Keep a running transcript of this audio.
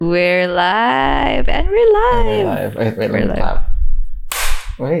We're live and we're And we're live. live. Wait, let We're me live. clap.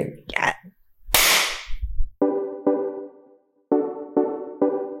 Wait. Yeah.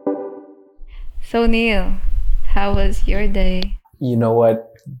 So Neil, how was your day? You know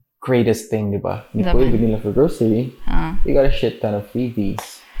what? Greatest thing, di ba? Ni Naman. Kuya binila for grocery. Huh? We got a shit ton of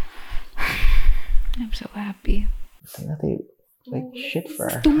freebies. I'm so happy. Nothing like shit for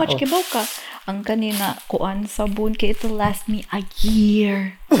our Too much house. kibaw ka. Ang kanina, kuan sabon kay ito last me a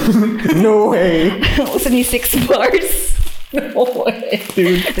year. No way. Usa ni 6 bars. No way,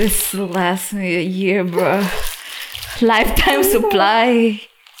 dude. This will last me a year, bro. Lifetime supply.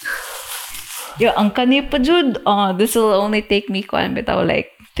 Yo, ang kani pa jud. This will only take me kuan bitaw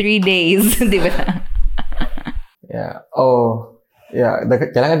like 3 days, di ba? Yeah. Oh. Yeah.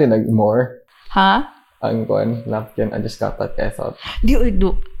 Kailangan din more. Huh? Ang kuan, napkin. I just got that. I thought.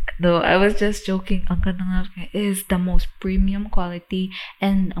 No, I was just joking. Ang kanang is the most premium quality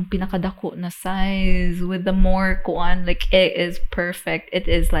and ang pinakadako na size with the more kuan, like it is perfect. It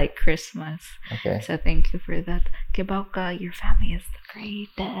is like Christmas. Okay. So thank you for that. Kibaw ka, your family is the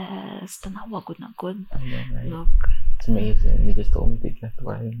greatest. Tanawa good na good. I know, right? Look. It's amazing. You just told me to get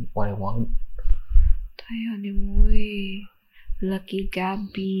what I want. Tayo ni Moy. Lucky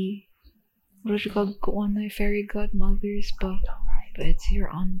Gabby. Rojo kag kuan na fairy godmothers pa. But it's your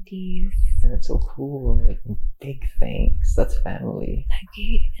aunties. And it's so cool. Like, big thanks. That's family.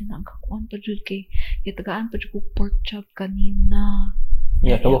 Lagi, and ang kakuan pa dyan kay, itagaan pa dyan ko pork chop kanina.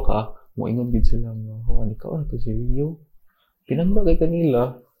 Yeah, tawa ka. Moingon gid sila nga. Oh, ano ka? Ano to si Rio? Pinamba kay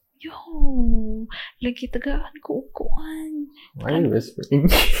kanila. Yo, lagi tagaan ko kuan. Why are you whispering?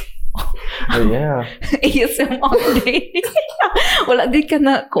 Oh, yeah. ASMR day. Wala din ka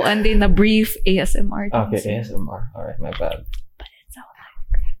na kuan din na brief ASMR. din. Okay, ASMR. Alright, my bad. But it's so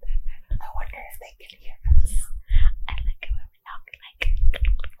like, I wonder if they can hear us. I like it when we talk like,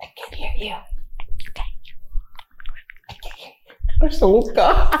 I can hear you. Okay. I can hear you. So ka.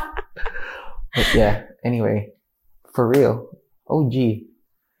 But yeah, anyway, for real, OG,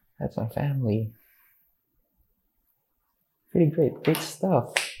 that's my family. Pretty great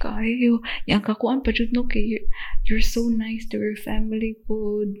stuff. Kayo, yung kakuan pa dyan, no, kay you're so nice to your family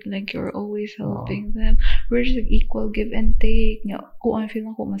food. Like, you're always helping them. We're just like, equal give and take. Nga, kuan,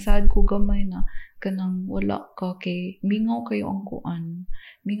 feel ko, masad ko gamay na kanang wala ka kay, mingaw kayo ang kuan.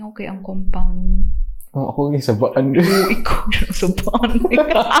 Mingaw kayo ang compound. Oh, ako yung sabaan. Ikaw yung sabaan.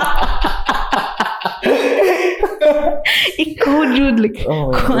 Ikaw, Jude, like,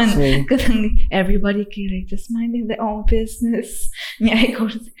 Oh, kuan, that's me. kanang everybody kay like just minding their own business. Niya, ikaw,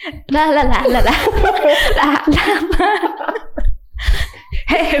 la la la la la la la la.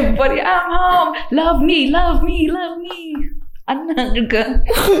 Hey, everybody, I'm home. Love me, love me, love me. Ano ka?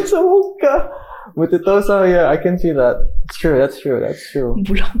 So ka. But ito, so yeah, I can see that. It's true, that's true.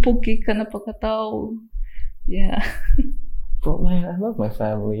 Bulang pugi ka na pagkatao. Yeah. But man, I love my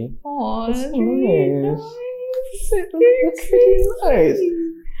family. Oh, That's that's so really nice. nice. That's pretty nice.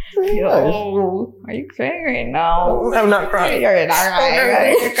 Pretty nice. Yo, are you crying right now? I'm not crying. You're not crying.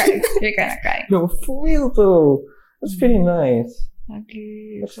 You're crying. You're gonna cry. No, for real though. That's pretty nice.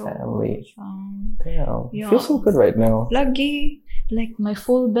 Lagi, That's so family. awesome. Damn. Yeah. Feels so good right now. Lagi, like my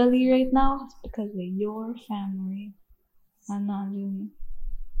full belly right now is because of your family. Ano, yun.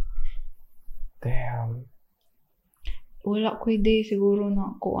 Damn. Wala ko day siguro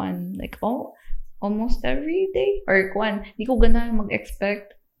na kuan. Like, almost every day. Or kuan, di ko ganahan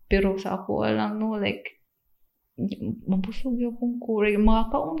mag-expect. Pero sa ako lang, no, like, mabusog yapon ko. Like,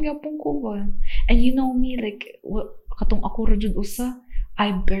 makakaon yapon ko ba? And you know me, like, katong ako rajud usa, I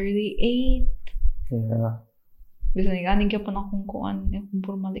barely ate. Yeah. Bisa naganing yapon akong kuan. Yung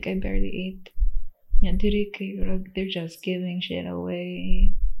formal, like, I barely ate. Yeah, diri kayo, like, they're just giving shit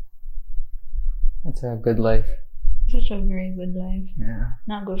away. That's a good life. Such a very good life. Yeah.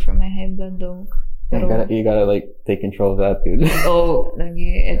 Not good for my high blood though. You gotta like take control of that, dude. Oh,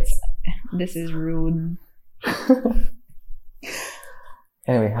 this is rude.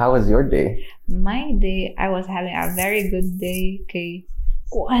 Anyway, how was your day? My day, I was having a very good day. Kay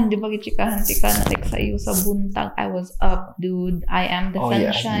kuan, di ba gichikahan like sayo sa buntag. I was up, dude. I am the Oh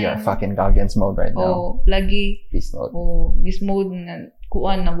sunshine. yeah, you're fucking Goggins mode right now. Oh, lagi. Peace mode. Oh, this mode na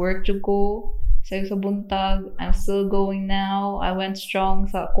kuan na work jud ko. Sayo sa buntag. I'm still going now. I went strong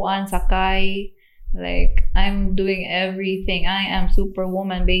sa kuan sakay. Like, I'm doing everything. I am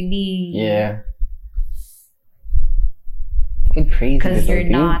superwoman, baby. Yeah. Fucking crazy. Because though, you're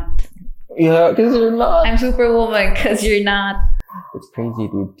dude. not. Yeah, because you're not. I'm superwoman because you're not. It's crazy,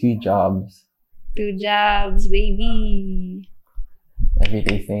 dude. 2 jobs. 2 jobs, baby.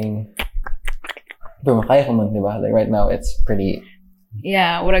 Everyday thing. Pero makaya ko man, di ba? Like right now, it's pretty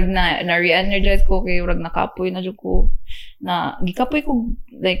Yeah, urag na re-energize ko kay urag nakapoy na jud ko. Na gikapoy ko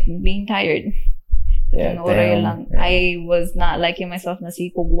like being tired. Yeah, And oray damn. lang. Yeah. I was not liking myself na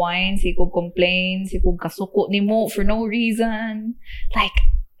sikog whine, sikog complain, sikog kasuko nimo for no reason. Like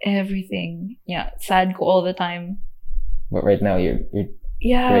everything. Yeah, sad ko all the time. But right now you're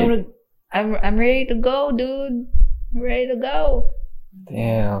Yeah, Great. urag, I'm ready to go, dude. I'm ready to go.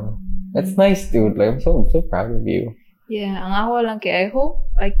 damn. That's nice, dude. Like I'm so proud of you. Yeah, ang ako lang kay I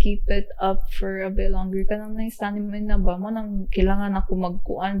hope I keep it up for a bit longer. Kanang na-stand mo na ba mo nang kailangan ako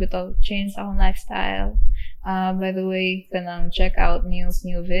magkuan bitaw change akong lifestyle. By the way, kanang check out Neil's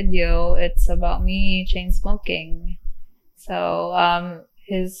new video. It's about me chain smoking. So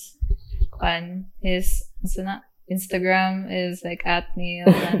his Instagram is like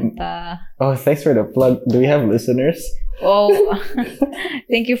 @Neil and Oh, thanks for the plug. Do we have listeners? oh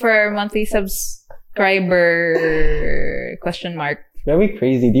thank you for our monthly subscriber ? That'd be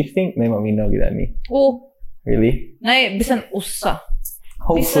crazy. Do you think may mamino gid ani? Oh, Really? nay bisan usa.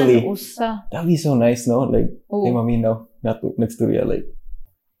 Hopefully. Bisan usa. That'd be so nice, no? Like Oh. may mamino next to you, like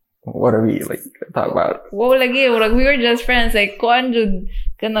what are we like talk about? Wow lagi, like we were just friends. Like kuan jud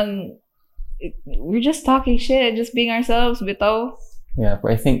kanang we're just talking shit, just being ourselves, bitaw. Yeah,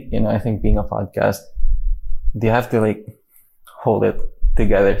 but I think being a podcast, you have to like hold it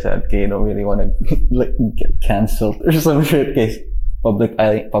together so that you don't really want to like get cancelled or some shit case public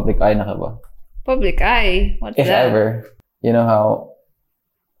eye na ka ba? Public eye. What's If that? ever, you know how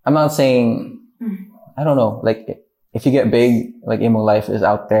I'm not saying I don't know, like if you get big, like imo life is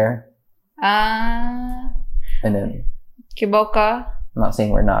out there and then Kibaw ka? I'm not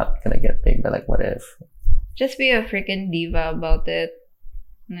saying we're not gonna get big, but like what if? Just be a freaking diva about it.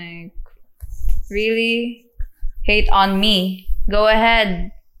 Like, really? Hate on me. Go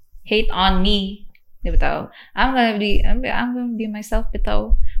ahead. Hate on me. Bitaw. I'm gonna be myself,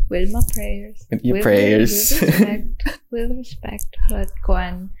 bitaw. With my prayers. With your With prayers. With respect. But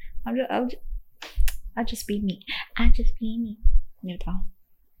kuan, I'll just be me. I'll just be me. Bitaw.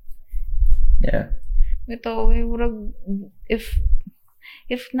 Yeah. Bitaw,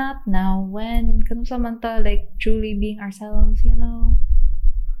 if not now, when? Kano samanta, like, truly being ourselves, you know?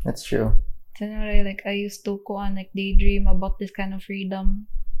 That's true. Like, I used to like daydream about this kind of freedom.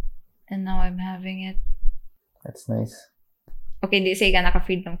 And now I'm having it. That's nice. Okay, di say ka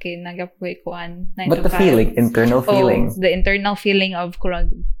naka-freedom kay nagapoy kuan 9 But to the 5. feeling, internal feeling. Oh, the internal feeling of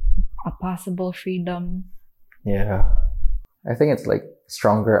kurang a possible freedom. Yeah. I think it's like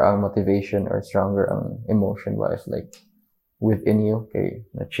stronger motivation or stronger emotion wise, like within you. Okay,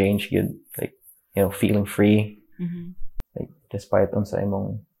 na change good, like feeling free, Mm-hmm. like despite on sa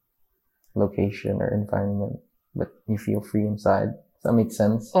imong location or environment, but you feel free inside. Does that make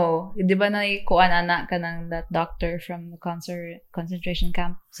sense? Oh, di ba na kuan ana ka ng that doctor from the concentration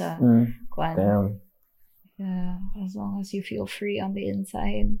camp sa kuan? Damn. Yeah, as long as you feel free on the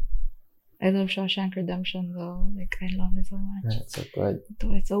inside. I love Shawshank Redemption though. Like, I love it so much. That's so good.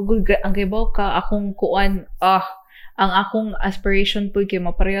 It's so good. Ang kibaw ka, akong kuan, ang akong aspiration po kay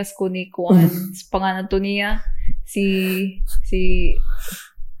maparehas ko ni kuan sa pangalan to niya. Si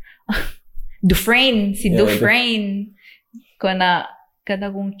Dufresne. Si Yeah, Dufresne. Kana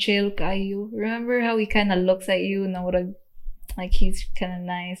kong chill kayo. Remember how he kind of looks at you na murag, like he's kind of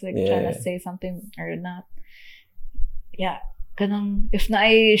nice, like trying to say something or not. Yeah. Kanang, if na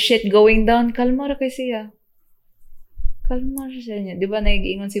ay shit going down, kalma ra kay siya. Kalma ra siya niya. Di ba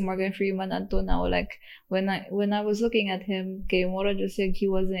nag-iingon si Morgan Freeman anto now, like, when I was looking at him, kay Mora just said he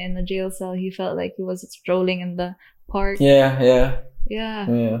wasn't in a jail cell, he felt like he was strolling in the park. Yeah.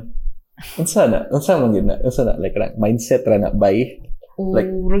 Yeah. Unsa na, like mindset ra na bay? Like,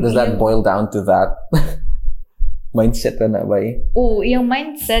 does that boil down to that? Mindset ra na bay? Oh, yung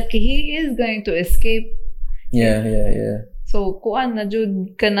mindset, kay he is going to escape. Yeah. So, kuan na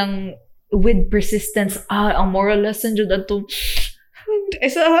jud kanang with persistence. Ang moral lesson jud ato.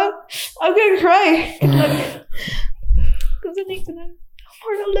 I'm gonna cry. Kasi kanang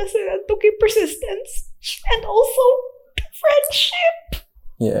moral lesson ato kay persistence and also friendship.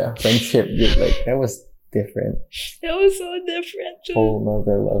 Yeah, friendship, dude, like that was different. That was so different. Jud. Whole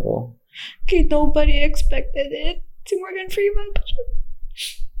nother level. Okay, nobody expected it. Si Morgan Freeman.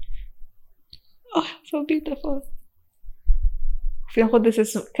 Oh, so beautiful. Feel ko this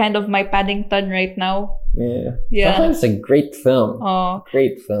is kind of my Paddington right now. Yeah. It's a great film.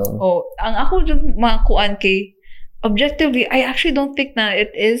 Great film. Oh, ang ako yung makuan kay objectively, I actually don't think na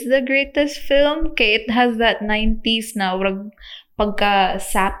it is the greatest film. Kay it has that 90s na pagka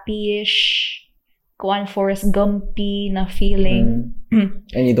sappy-ish, kuan Forrest Gumpy na feeling. And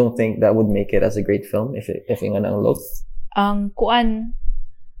you don't think that would make it as a great film if nga nang look? ang kuan,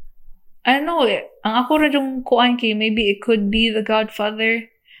 I don't know, ang ako ra yung kuan kay maybe it could be The Godfather,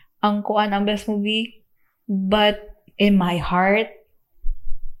 ang kuan ang best movie, but in my heart,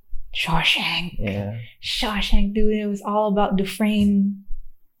 Shawshank. Yeah. Shawshank, dude, it was all about Dufresne.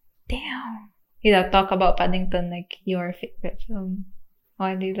 Damn. Talk about Paddington like your favorite film.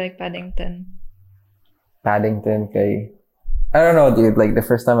 Why do you like Paddington? Paddington kay I don't know, dude. Like the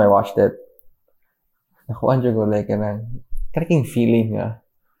first time I watched it, nakuha ko like kanang feeling nga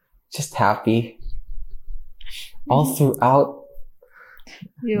just happy all throughout.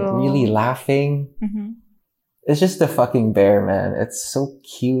 Really laughing. Mm-hmm. It's just a fucking bear, man. It's so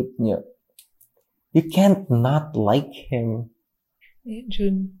cute. You can't not like him. Yeah,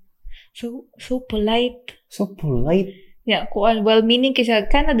 June. So polite. So polite. Yeah, well-meaning kasi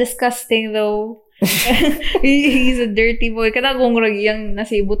kind of disgusting though. He's a dirty boy. Kada kung yung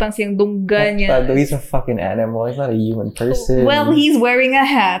nasibutang siyang dunggan niya. He's a fucking animal. He's not a human person. Well, he's wearing a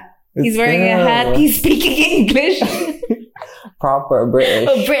hat. He's wearing a hat. He's speaking English. Proper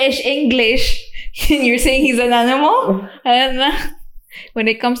British. British English. You're saying he's an animal? When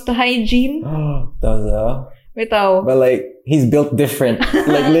it comes to hygiene. Bitaw. But like, he's built different.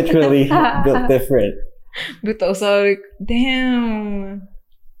 Like literally built different. Bitaw. So like, damn.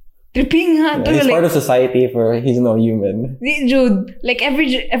 Tripping nga. Yeah, he's part of society for he's no human. Dude, like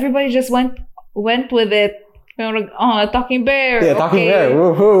everybody just went with it. Talking bear. Yeah, talking bear.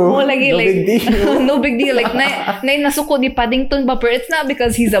 Woohoo. No big deal. No big deal. Like, na nasuko ni Paddington ba? Pero it's not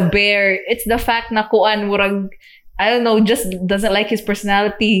because he's a bear. It's the fact na kuan murag, I don't know, just doesn't like his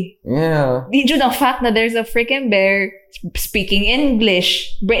personality. Yeah. Di jud ang fact na there's a freaking bear speaking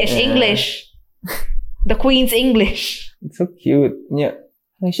English. British English. The Queen's English. It's so cute. Yeah.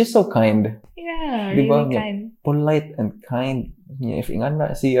 He's just so kind. Yeah, really kind. Polite and kind. Yeah, if ingan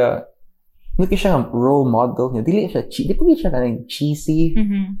na siya, hindi siya role model niya. Dili siya kanang cheesy,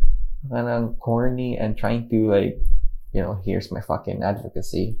 kanang corny, and trying to like, here's my fucking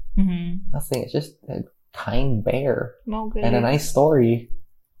advocacy. Nothing. It's just a kind bear and a nice story.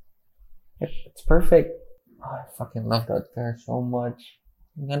 It's perfect. Oh, I fucking love that bear so much.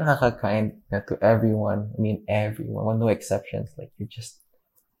 Nga nakaka-kind to everyone. I mean, everyone. No exceptions. Like, you're just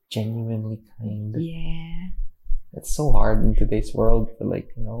genuinely kind. Yeah. It's so hard in today's world for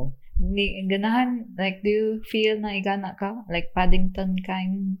like, Ganahan, like, do you feel na igana ka? Like Paddington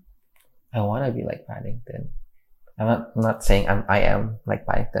kind? I want to be like Paddington. I'm not saying I am like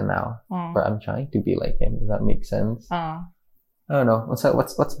Paddington now, but I'm trying to be like him. Does that make sense? I don't know.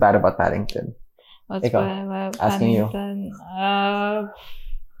 What's bad about Paddington? What's bad about Paddington?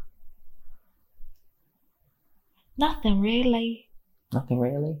 Nothing really. Nothing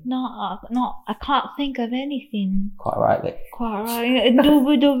really? No, I can't think of anything. Quite right.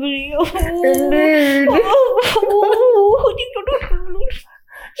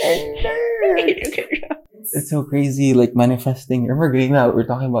 It's so crazy, like manifesting. Remember, Grina, we're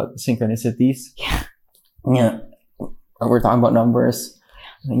talking about synchronicities? Yeah. We're talking about numbers.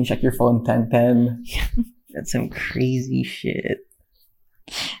 And then you check your phone, 10:10. That's some crazy shit.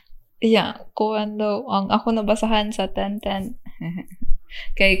 Yeah, kuan daw. Ang ako nabasahan sa 10:10.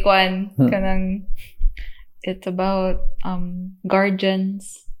 Kay kuan kanang it's about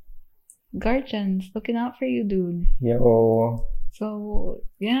guardians looking out for you, dude. Yo. So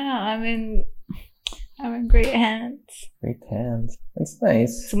yeah, I'm in great hands. Great hands. That's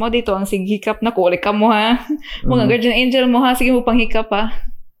nice. So mo dito ang sighikap na ko ka mo ha. Mga guardian angel mo ha, sige mo panghikap ha.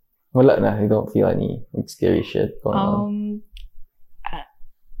 Wala na. You don't feel any like scary shit going on.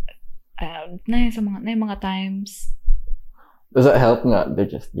 Na mga times. Does that help? Nga, they're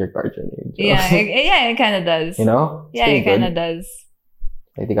just your guardian angels. Yeah, it kind of does. You know? Yeah, it kind of does.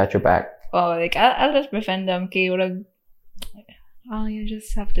 Like they got your back. Oh, like I'll just befriend them. Okay, you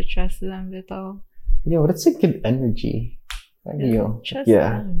just have to trust them. Bito. Yo, that's a good energy. Trust them.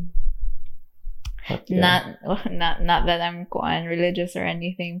 Yeah. Not that I'm religious or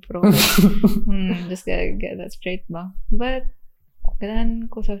anything, bro. Just gotta get that straight, ba. But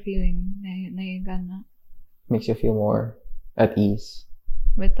ganahan ko sa feeling na makes you feel more at ease.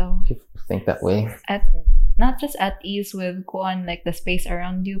 Bitaw. If you think that way. Not just at ease with like the space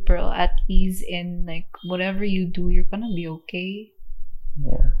around you, but at ease in like whatever you do, you're gonna be okay.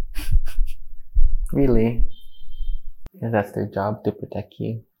 Yeah. Really? Because that's their job, to protect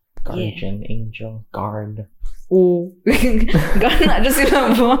you. Guardian, angel, guard. Oh. Guard na just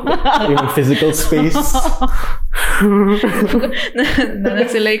sila mo. Yung physical space. na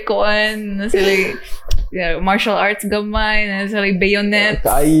sila martial arts gamay, na sila bayonet.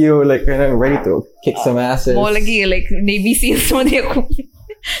 Tayo, like ready to kick some asses. Mo lagi, like Navy SEALs mo di ako.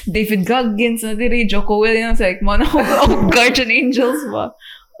 David Goggins na diri, Joko Williams, like, mga guardian angels ba?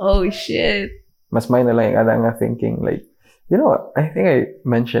 Oh, shit. Mas may na lang yung nga thinking, like, you know what? I think I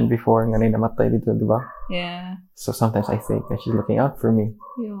mentioned before nga na namatay dito, di ba? Yeah. So sometimes I think that she's looking out for me.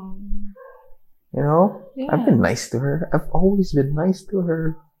 Yeah. You know? Yeah. I've been nice to her. I've always been nice to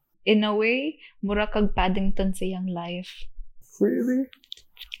her. In a way, mura kag Paddington sa iyang life. Really?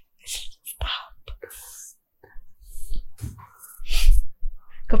 Stop.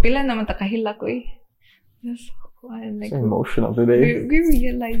 Kapila naman takahila ko eh. Yes, like, So emotional today. we're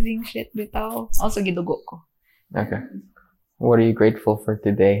realizing shit bitaw. Also, gidugo ko. Okay. What are you grateful for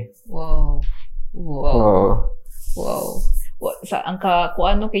today? Wow. Oh. Wow. Sa ang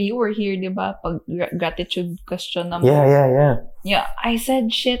kuano kay you were here, di ba? Pag gratitude question naman. Yeah. Yeah, I said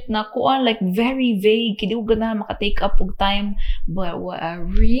shit na kuan like very vague. Hindi ko gana maka-take up og time. But what I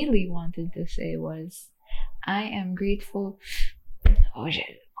really wanted to say was, I am grateful. Oh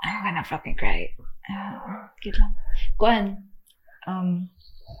shit, I'm gonna fucking cry. Get lang. Kuan.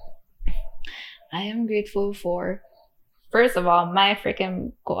 I am grateful for, first of all, my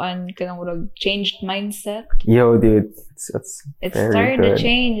freaking kuan kanang changed mindset. Yo, dude. It very started good. to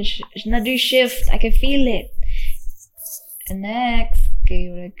change. Another shift. I can feel it. And next, okay,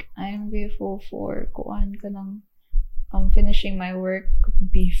 like, I'm grateful for kuan kanang finishing my work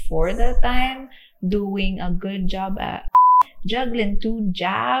before that time, doing a good job at juggling 2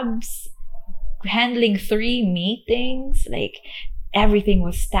 jobs, handling 3 meetings. Like, everything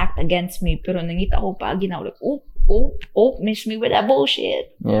was stacked against me. Pero nangita ko pa, ginawa like, miss me with that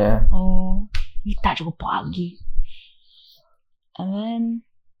bullshit. Yeah. Oh, ngita ko pagi. And then,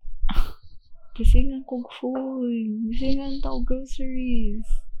 gisingan kong food. Gisingan tao groceries.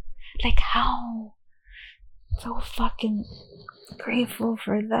 Like, how? So fucking grateful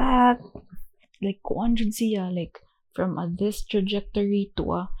for that. Like, kuan jud siya. Like, from this trajectory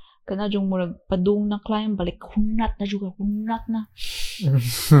to kana jung murag padung na climb, balik hunat na.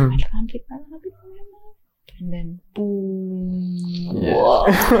 Lapit na. And then, boom. Yeah.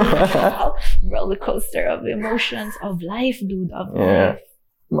 Wow. Roller coaster of emotions, of life, dude. Of Yeah. life.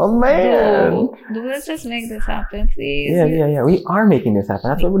 My man. Dude, let's just make this happen, please. Yeah. We are making this happen.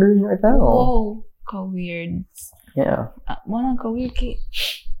 That's what we're doing right now. Whoa. Ka-weird. Yeah. Mo ka-weird kay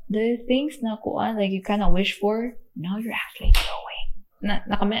the things na kuan like you kind of wish for, now you're actually doing.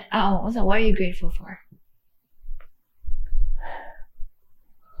 What are you grateful for?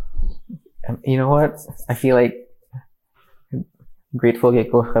 You know what? I feel like grateful kay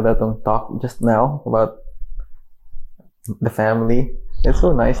ko kada tong talk just now about the family. It's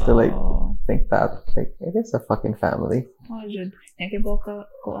so nice to like think that like it is a fucking family. Oh, jud. Nakibo ka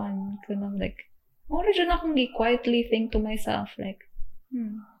kuan kanang like, jud akong quietly think to myself like,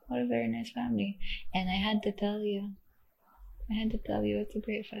 what a very nice family. And I had to tell you it's a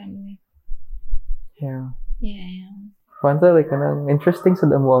great family. Yeah. Yeah. Kwanza like kanang interesting sa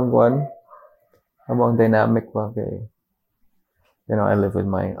damuang one. Among dynamic ba kay, you know, I live with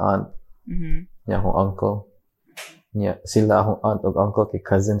my aunt. Mm-hmm. Niya akong uncle. Niya, sila akong aunt ug uncle kay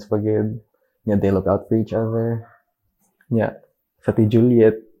cousins pa gid. Niya, they look out for each other. Niya, sa ti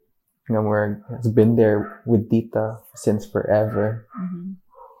Juliet, nga has been there with Tita since forever. Mm-hmm.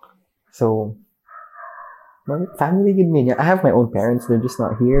 So, family gid me. I have my own parents, they're just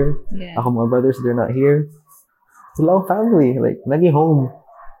not here. Yeah. Ako, my brothers, they're not here. Sila akong family, like, nagi home.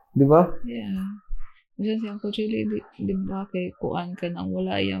 Di ba? Yeah. Diyan si Uncle Chili, di ba kay kuan ka nang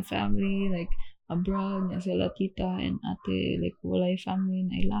wala yung family, like, abroad, niya sila tita and ate, like, wala yung family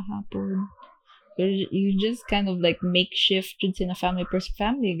na ilaha po. You just kind of like makeshift dun sa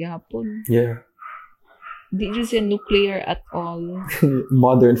family gahapon. Yeah. Di dun siya nuclear at all.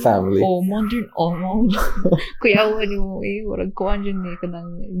 Modern family. Oh, modern, Kuya awan mo warag kuan dyan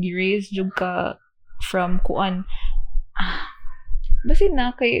kanang gi-raise dyan ka from kuan. Basi na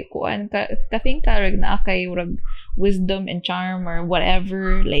kay kuan ka think ka na kay urag wisdom and charm or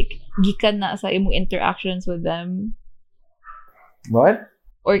whatever, like gikan na sa imong interactions with them. What?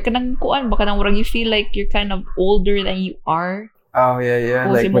 Or kanang kuan baka nang urag you feel like you're kind of older than you are. Oh yeah.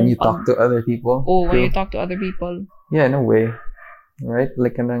 O, Like when you simong talk to other people. Oh, when True. you talk to other people. Yeah, no way. Right?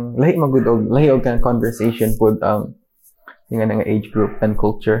 Like kanang lahi og kanang conversation pud yung nga age group and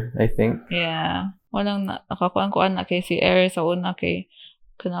culture, I think. Yeah. Walang nakakuan na kay si Air sa una kay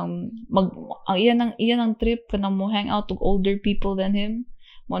kanang ang iyan ang trip kanang mo hang out with older people than him.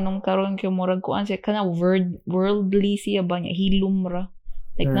 Manong karon kay murag kuan siya kanang worldly siya ba niya hilom ra.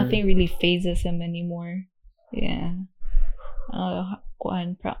 Like nothing really phases him anymore. Yeah.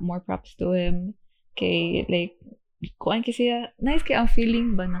 More props to him. Kay like kuan kasi nice kay ang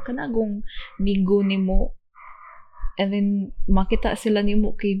feeling ba na kanagong nigo nimo and then makita sila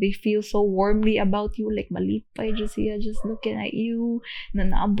nimo kay they feel so warmly about you, like malipay just siya just looking at you, na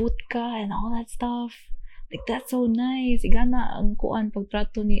naabot ka and all that stuff. Like, that's so nice. Igana ang kuan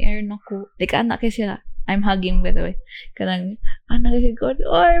pagtrato ni Air nako. Like, anak kay sila. I'm hugging, by the way. Kanang, anak kay God,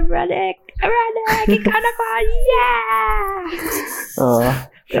 oy, Radek, ikana ko, yeah!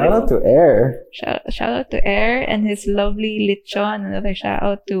 Shout out to Air. Shout out to Air and his lovely lechon. Another shout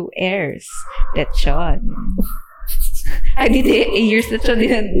out to Air's lechon. I did Air's lechon,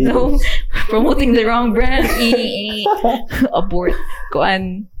 didn't know. Promoting the wrong brand. Abort.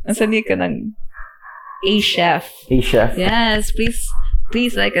 Kuan. Asan ni ka ng A-Chef. A-Chef. Yes,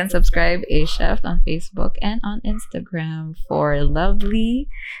 please like and subscribe A-Chef on Facebook and on Instagram for lovely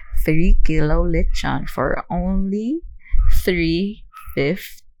 3 kilo lechon for only 350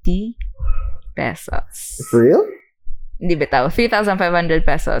 pesos. For real? Hindi bitaw, 3,500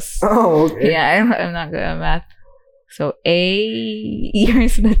 pesos. Oh, okay. Yeah, I'm not good at math. So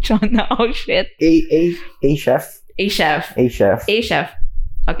years lechon na. Oh shit. A-Chef? A-Chef. A-Chef. A-Chef.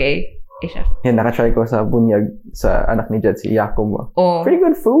 Okay. A-Chef. Yan, nakatry ko sa bunyag sa anak ni Jed, si Jacob. Oh. Pretty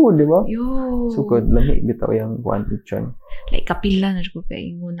good food, di ba? Yo. So good. Lami, bitaw yung one lechon. Like, kapila na ko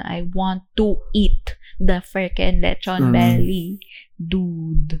kayo muna. I want to eat the freaking lechon belly.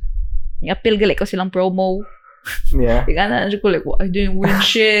 Dude. Apil gali ko silang promo. Yeah. Ika na ko like, I didn't win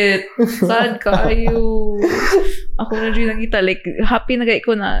shit. Sad kayo. Ako na dyan nangita. Like, happy na kayo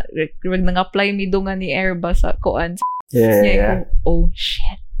ko na nang-apply mi do nga ni Airbus sa koan. Yeah. Oh,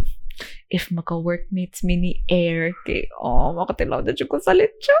 shit. If maka-workmates mi ni Air, kay, makatilaw na dyan ko sa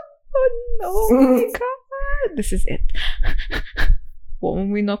lechon. Oh my God. This is it. Wala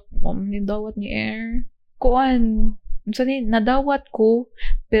mo dawat ni Air. Kuan. Nadawat ko,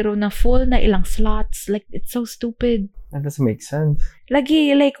 pero na full na ilang slots. Like, it's so stupid. That doesn't make sense.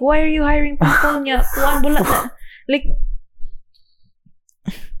 Lagi, like, why are you hiring people niya? Kuan, bula na. Like,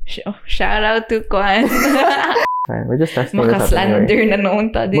 shout out to Kuan. Fine, we're just testing this out anyway. Makaslander na noon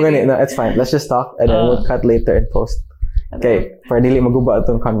ta. No, it's fine. Let's just talk and then we'll cut later and post. Okay, para dili maguba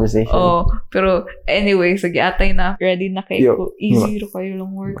itong conversation. Oh, pero anyway, sige, atay na. Ready na kayo. Easy ro kayo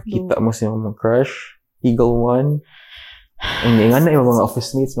lang work. Makita mo siya mga crush, Eagle One. Ang nga na yung mga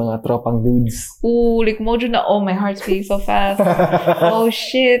office mates, mga tropang dudes. Ooh, like mojo na, my heart's beating so fast. Oh,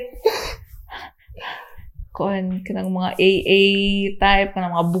 shit. Kuan, kanang mga AA type,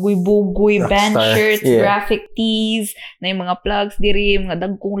 kanang mga bugoy-bugoy, band shirts, graphic tees, na yung mga plugs diri, mga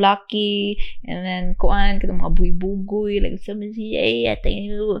dagkong lucky, and then kuan, kanang mga bugoy-bugoy, like, someone say, hey, I think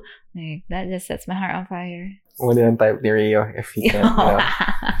you, like, that just sets my heart on fire. Wala yung type ni Rio, if you can,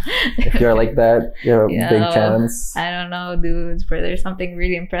 if you're like that, you have a big chance. I don't know, dudes, but there's something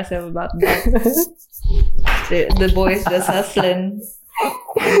really impressive about that. the boys just hustling.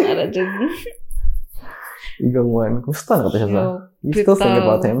 Eagle One. Gusto na ka siya sa? You still think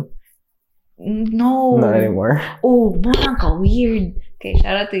about him? No. Not anymore. Oh, parang ka-weird. Okay,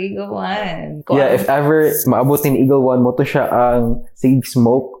 shout out to Eagle One. Yeah, if ever maabot ni Eagle One mo to siya ang sig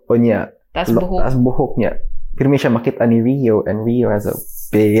smoke o niya. Tas buhok niya. Pero may siya makita ni Rio and Rio has a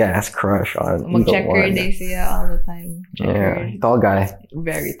big ass crush on Eagle One. Mag-checker day siya all the time. Yeah, tall guy.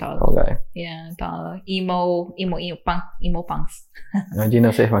 Very tall. Tall guy. Yeah, tall. Emo punks. Imagine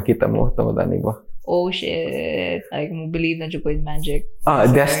na siya makita mo. Tamadani mo. Oh shit. Like, mo believe na dyan ko in magic.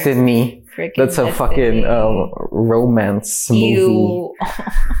 Destiny. That's a Destiny. Fucking romance movie.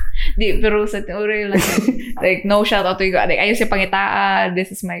 Di, pero sa teorya lang, like, no shout out to you. Like, ayun siya pangitaan. This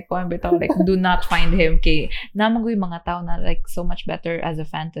is my coin. But like, do not find him. Kay, naman ko yung mga tao na, like, so much better as a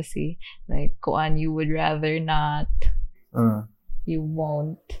fantasy. Like, kuan, you would rather not. You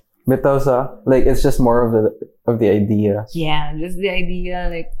won't. Bitaw sa, like, it's just more of the idea. Yeah, just the idea.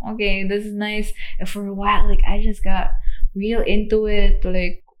 Like, okay, this is nice. And for a while, like, I just got real into it.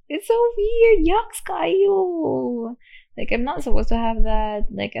 Like, it's so weird. Yucks kayo. Like, I'm not supposed to have that,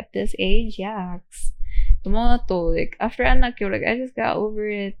 like, at this age. Yucks. Tumo to, like, after anak ko, like, I just got over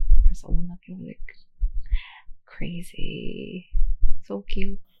it. Sa una ko, like, crazy. So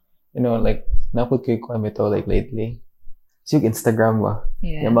cute. You know, like, napod ko yung ito, like, lately. So yung Instagram ba?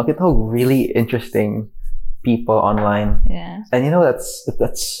 Yeah. Makita ko really interesting people online. Yeah. And you know, that's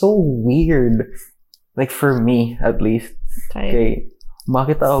so weird. Like, for me, at least. Okay.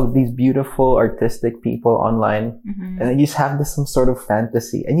 Makita ko these beautiful, artistic people online. Mm-hmm. And then you just have this some sort of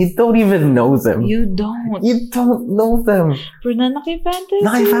fantasy. And you don't even know them. You don't. You don't know them. Pero na naki-fantasy.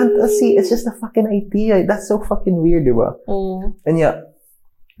 Naki-fantasy. It's just a fucking idea. That's so fucking weird, diba? Oh. And yeah,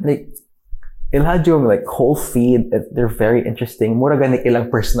 like, ilhadyo like whole feed, they're very interesting. Mura ganik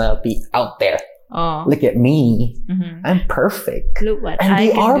ilang personality out there. Oh. Look at me. Mm-hmm. I'm perfect. Look what and I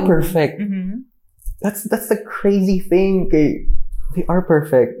they can are do. perfect. Mm-hmm. That's the crazy thing. Okay, they are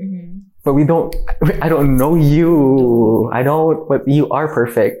perfect, but I don't know you. But you are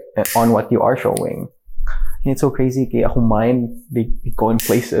perfect on what you are showing. And it's so crazy. Okay, ako mine, they go in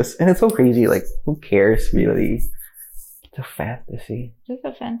places, and it's so crazy. Like, who cares really? It's a fantasy. Just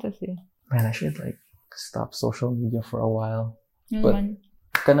a fantasy. Man, I should like stop social media for a while. Yung But- man.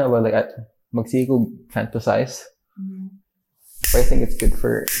 Kana ba like magsige ko fantasize? But I think it's good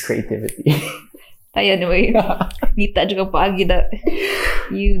for creativity. Tayo anyway. Nita juga paagi da.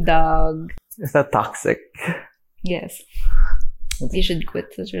 You dog. Is that toxic? Yes. You should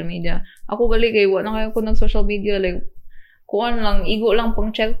quit social media. Ako balik kay wala na kayo ko ng social media. Like, kuan lang, igo lang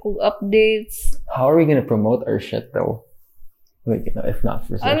pang check ko updates. How are we gonna promote our shit though? Like, if not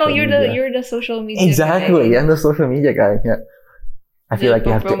for social I know media. you're the social media Exactly. guy. I'm the social media guy. Yeah. I feel Yeah, like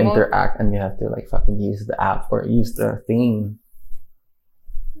you have to promote. interact and you have to like fucking use the app or use the thing.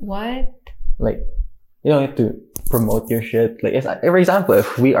 What? Like, you don't have to promote your shit. Like, for example,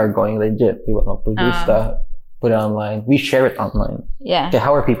 if we are going legit, we will produce stuff, put it online, we share it online. Yeah. Okay,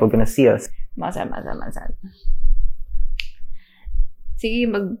 how are people gonna see us? Masan. Sige,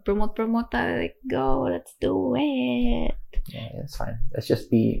 mag-promote tayo. Like, go, let's do it. Yeah, it's fine. Let's just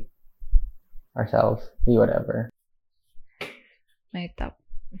be ourselves. Be whatever. May top.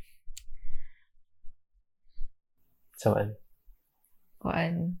 So,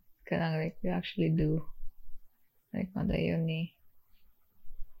 Kuan, kanang like, we actually do. Like, madayon ni.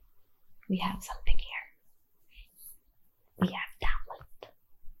 We have something here. We have talent.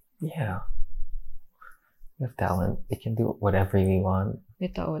 yeah. We have talent. We can do whatever we want.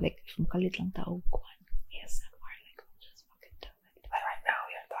 Ito, like, makalit lang tao, kuan. Yes, I'm more like, just fucking do it. Like right now,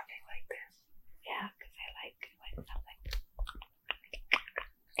 we are talking like this. Yeah, because I like when something.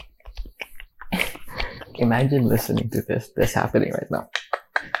 Imagine listening to this happening right now.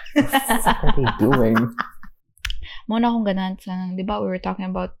 What are they doing? Muna akong ganan sa, di ba, we were talking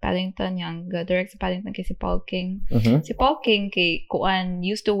about Paddington, yung direct sa Paddington kay si Paul King. Mm-hmm. Si Paul King kay Kuan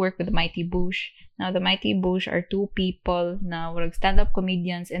used to work with the Mighty Boosh. Now, the Mighty Boosh are two people na were stand-up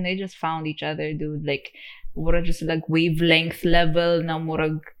comedians and they just found each other, dude. Like, were just like wavelength level na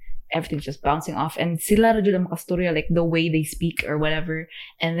murag everything's just bouncing off. And sila ra jud ang makastorya, like the way they speak or whatever.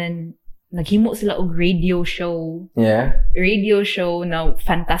 And then, naghimo sila og radio show na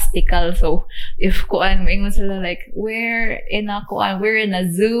fantastical. So if kuan moingon sila like we're in a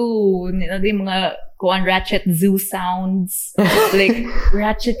zoo, di mga kuan ratchet zoo sounds. Like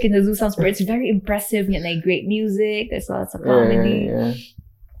ratchet kin zoo sounds, but it's very impressive. Yet like great music, there's lots of comedy.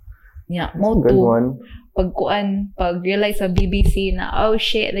 Yeah, mo Good to one. pag realize sa BBC na oh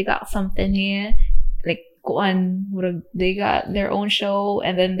shit, they got something here. Like kuan, they got their own show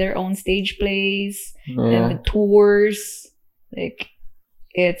and then their own stage plays and the tours. Like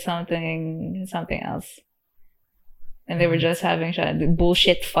it's something else. And they were just having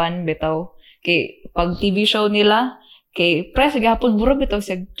bullshit fun bitaw. Kay pag TV show nila, kay press gapon mura bitaw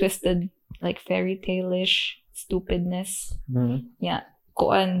siya twisted like fairy tale-ish stupidness. Yeah.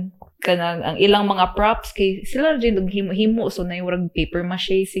 Kuan kanang ang ilang mga props kay sila rin himo so na yung paper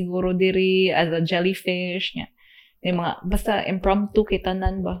mache siguro diri as a jellyfish nya yung mga basta impromptu kay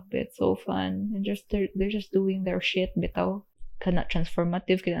tanan ba, but it's so fun and just they're just doing their shit bitaw kana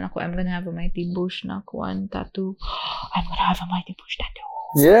transformative kaya ako I'm gonna have a Mighty Boosh na kuan tattoo. I'm gonna have a Mighty Boosh tattoo.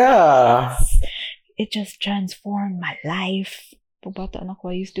 Yeah. It just transformed my life. Pabata na ko,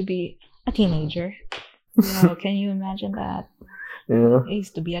 I used to be a teenager. Can you imagine that? Yeah. I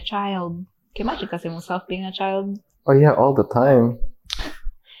used to be a child. Can you imagine kasi myself being a child? Oh yeah, all the time.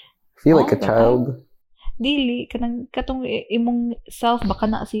 Feel like All a the child. Dili, katong imong self, baka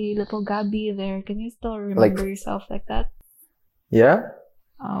na si little Gabby there. Can you still remember yourself like that? Yeah?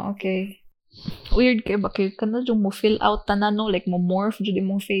 Oh, okay. Weird kay bakit kana jung mo fill out tanan no, like mo morph jud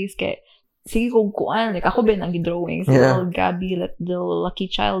imong face kay sige kung kuan like ako ben ang gidrawing si little Gabby, little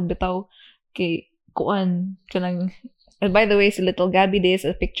lucky child bitaw kay kuan kanang. And by the way, si little Gabby there is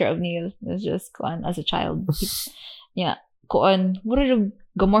a picture of Neil. It's just kuan as a child. Yeah, kuan mura jud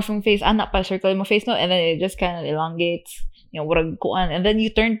gamorph yung face, anak pa circle mo face no, and then it just kind of elongates. You know, mura kuan, and then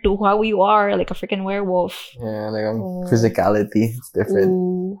you turn to how you are, like a freaking werewolf. Yeah, like physicality. It's different.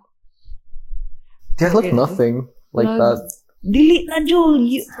 Ooh. Yeah, I look nothing like that. Dili na Jul,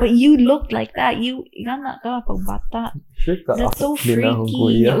 you looked like that. You gana ka pag bata. Sure ka. That's so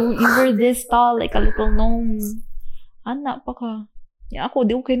freaky. You were this tall, like a little gnome. Anak pa ka. Yeah, ako,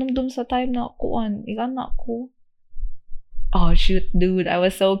 di ko kinumdum sa time na kuan. Igana ko. Oh, shoot, dude. I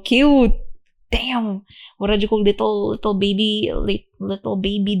was so cute. Damn. Wala dyan ko little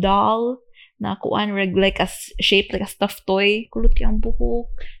baby doll na kuan like shaped like a stuffed toy. Kulot kay ang buhok,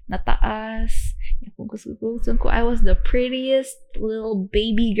 nataas. Gusto ko, I was the prettiest little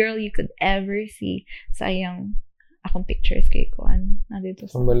baby girl you could ever see. Sayang akong pictures kay kuan na dito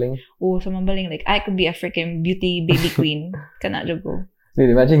Sa Mambaling. sa Mambaling. Like I could be a freaking beauty baby queen. Kana jud ko. Dude,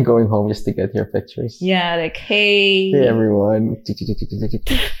 imagine going home just to get your pictures. Yeah, like hey everyone.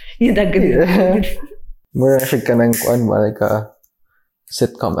 Yung dagdag. Mura siya ka ng kuan ba, like a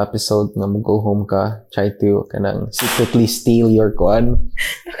sitcom episode na go home ka, try to kanang secretly steal your kuan.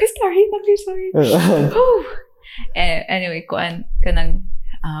 Sorry. Anyway, kuan kanang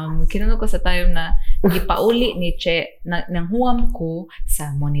kinano ko sa time na gipauli ni Che nang huwam ko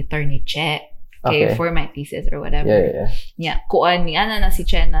sa monitor ni Che. Okay, for my thesis or whatever. Yeah. Kuan ni ana na si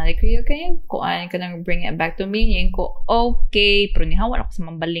Che na like kaya kuan kanang bring it back to me niya ko okay pero ni hawa ako sa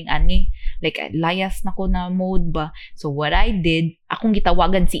Mambaling ani like layas na ko na mode ba. So what I did, akong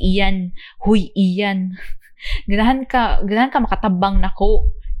gitawagan si Ian. Huy Ian. Ganahan ka makatabang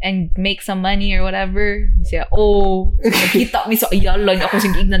nako and make some money or whatever. Siya, nakita mi sa ayalan ako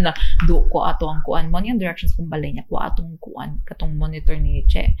sige ignan na do ko ato ang kuan mo yung directions kung balay niya ko atong kuan katong monitor ni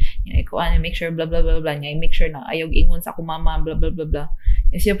Che. Niya kuan make sure blah blah blah blah niya make sure na ayaw ingon sa akong mama blah blah blah blah.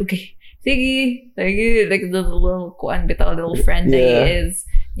 Siya pagkay sige like the little kuan bitaw little friend that he is.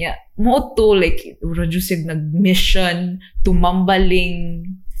 Yeah, mo to like rajusig nag-mission to Mambaling.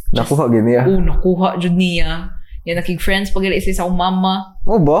 Nakuha giniya. Nakuha jud niya. Yan, nakig-friends pag isa sa akong mama.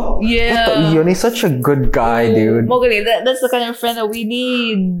 Oh, ba? Yeah. He's such a good guy, dude. Mogali, that's the kind of friend that we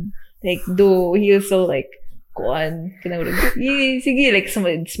need. Like, he was so like, kuan, sige, like,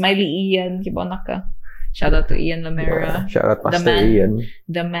 smiley Ian, kibaw na ka. Shout out to Ian Lamera. Shout out Pastor Ian.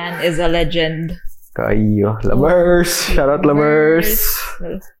 The man is a legend. Kayo. Lamers. Shout out Lamers.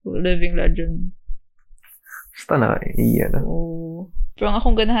 Living legend. Basta na, Ian. Oh. Pero ang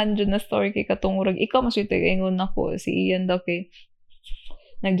akong ganahan dyan na story kay Katungurag, ikaw maswerte ingon ako. Si Ian daw kay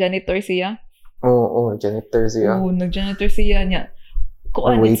nag-janitor siya. Oo, janitor siya. Oo, nag-janitor siya niya.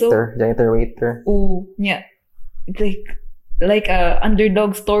 Waiter. Janitor waiter. Oo, niya. Like a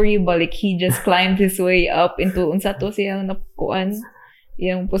underdog story ba? Like he just climbed his way up into unsa to siya na kuan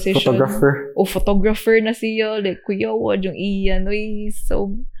yung position. Photographer. Photographer na siya. Like kuya wad yung Ian. He's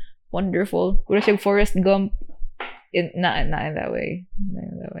so wonderful. Kura siya Forrest Gump. Not in that way.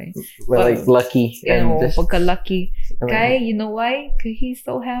 But like lucky. Pagka-lucky. Kay, you know why? Because he's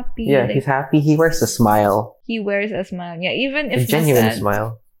so happy. Yeah, like, he's happy. He wears a smile. Yeah, even if a genuine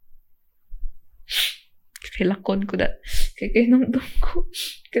smile. Kilakon ko that. Kaya nungdong ko.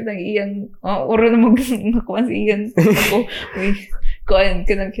 Kanang Ian. Oro na magnakuan si Ian.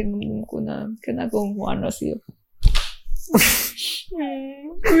 Kanang kinunong ko na. Kanang kung ano siya.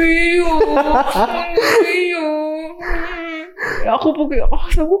 Ako po kayo,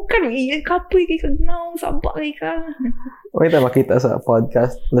 sabog ka nung Ian, kapoy kay kagnaong, sabay ka. Wait, makita sa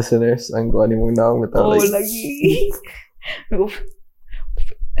podcast listeners ang kuha ni mong naong metalik. Lagi.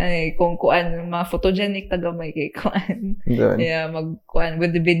 Ay, kung kuan, mga photogenic tagamay kay kuan. Yeah, mag-kuan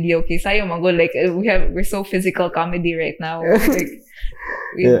with the video kay sayo, like, we're so physical comedy right now. Like,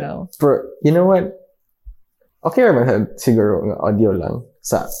 you know. But, you know what? Okay naman siguro ng audio lang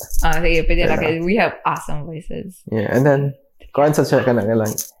sa sige, pwede lang. We have awesome voices. Yeah, and then concert ka na lang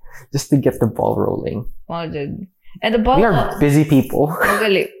just to get the ball rolling. Well, dude. And the ball, we are busy people.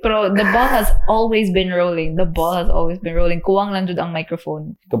 Okay, pero the ball has always been rolling. Kuwang lang jud ang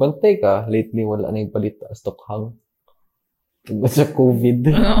microphone. Kabantay ka, lately wala na yung palita stokhang. Sa COVID.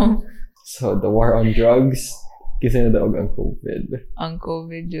 So the war on drugs. Kasi nadaog ang COVID. Ang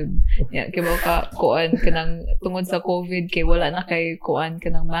COVID yun. Yeah, kaya ka kuan kanang tungod sa COVID kay wala na kay kuan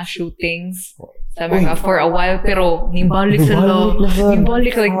kanang mass shootings. Sabi nga for a while pero nimbalik sila.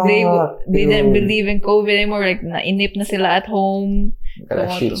 Nimbalik like they didn't believe in COVID anymore. Like nainip na sila at home.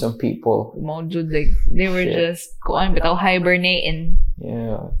 Gotta shoot some people. Mawjud like they were just kuan bitaw hibernating.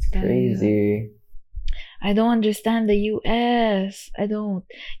 Yeah, it's crazy. I don't understand the US. I don't.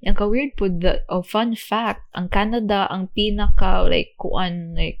 Yung ka-weird po, fun fact, ang Canada, ang pinaka, like,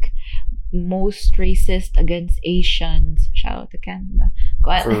 kuan, like, most racist against Asians. Shout out to Canada.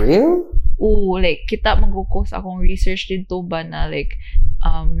 Kuan, for real? Oo, like, kita magkukos akong research dito ba na, like,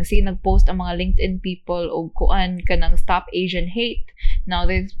 nasi nag-post ang mga LinkedIn people o kuan ka ng Stop Asian Hate. Now,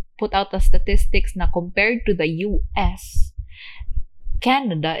 they put out the statistics na compared to the US,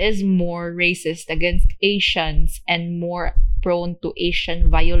 Canada is more racist against Asians and more prone to Asian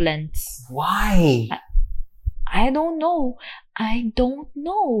violence. Why? I don't know.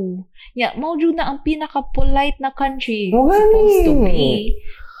 Yeah, mawjud na ang pinaka-polite na country supposed to be.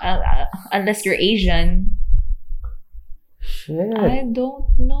 Unless you're Asian. Shit. I don't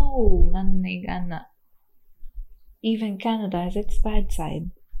know. Ana. Even Canada has its bad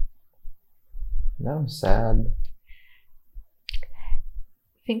side. Now I'm sad.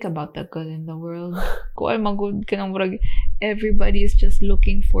 Think about the good in the world. Kuan magud ka nang murag everybody is just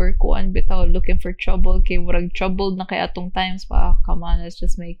looking for kuan bitaw, looking for trouble kay murag troubled na kay atong times pa. Come on, let's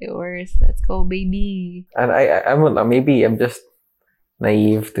just make it worse. Let's go, baby. And I'm maybe I'm just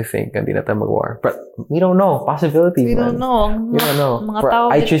naive to think hindi na tayo mag-war. But we don't know. Possibilities, We man. don't know. We don't know. Mga But tao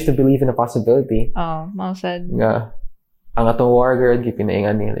I choose to believe in a possibility. Oh, Mao said. Nga, ang atong war girl,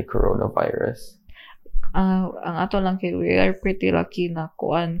 gipinaingan ni like coronavirus. Ang ato lang kay we are pretty lucky na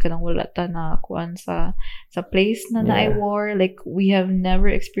kuan kanang wala ta na kuan sa place na naay Yeah. war. Like we have never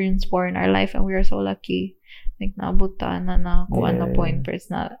experienced war in our life and we are so lucky. Like naabot ta na kuan na Yeah. point, but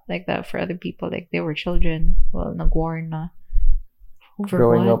it's not like that for other people. Like they were children. Well, nag-war na. Over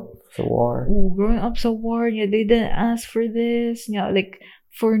Growing what? up the war. Ooh, growing up sa war, yeah, they didn't ask for this. Yeah, like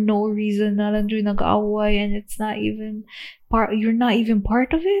for no reason na lang dyan nag-away and it's not even you're not even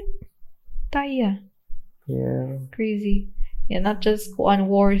part of it. Taya. Yeah. Crazy. Yeah, not just on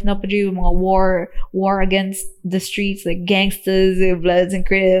wars, not pa yung mga war against the streets, like gangsters, Bloods and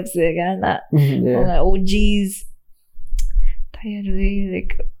Crips, like, Yeah. mga OGs. Taya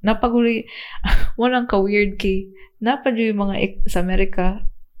like, napaguli, walang ka-weird kay, napadyo yung mga sa Amerika,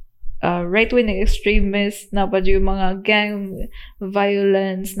 right-wing extremists, napadyo yung mga gang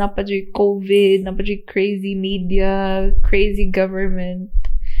violence, napadyo yung COVID, napadyo yung crazy media, crazy government,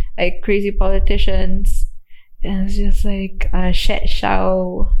 like crazy politicians. And it's just like shit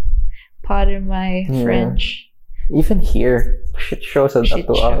show. Pardon my Yeah. French. Even here, shit shows at Shit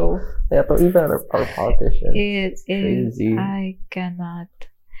show. even our politicians. It is. crazy. I cannot.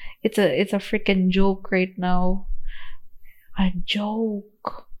 It's a freaking joke right now. A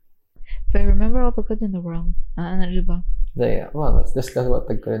joke. But remember all the good in the world. Ano diba? Well, let's discuss what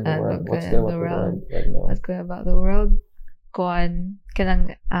the good in the The world. good What's in good about the the world. world right now? What's good about the world? Kuan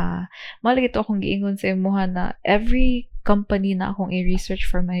kanang malagit akong giingon sa imuha na every company na akong i-research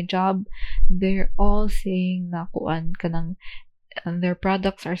for my job, they're all saying na kuan kanang their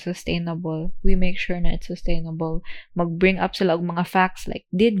products are sustainable. We make sure na it's sustainable. Mag-bring up sila og mga facts like,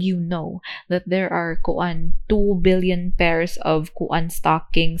 did you know that there are kuan 2 billion pairs of kuan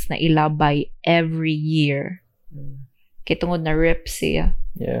stockings na ilabay every year? Kay tungod na rip siya.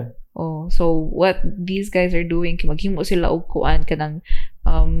 Yeah. Oh, so what these guys are doing, maghimo sila og kuan kanang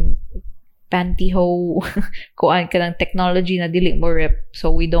pantyhose kuan kanang technology na dili mo rip, so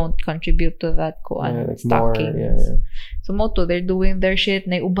we don't contribute to that kuan Like more, stockings. yeah. So moto they're doing their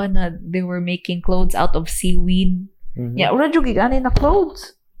shit na uban na they were making clothes out of seaweed. Mhm. Yeah, ura jud gigani na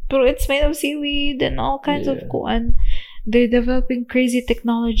clothes. Pero it's made of seaweed and all kinds of Yeah. kuan. They're developing crazy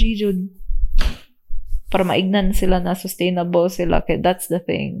technology jud. Para maignan sila na sustainable sila. Kaya that's the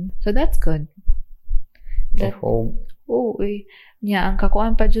thing. So that's good. I hope. Oo, yeah, ang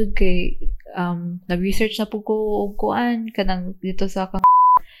kakuan pa jud kay nag-research na po ko og kuan kanang dito sa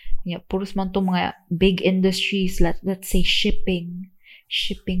puros man to mga big industries, let's say shipping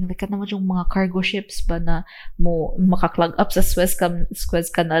like kanang yung mga cargo ships ba na mo makaklag up sa Suez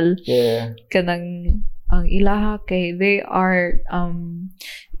Canal Yeah. kanang ang ilaha kay they are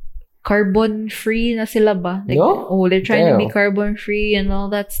carbon free na sila ba? Like, No? oh, they're trying to be Damn. carbon free and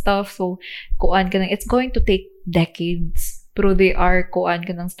all that stuff. So, kuan ka nang, it's going to take decades. Pero they are kuan ka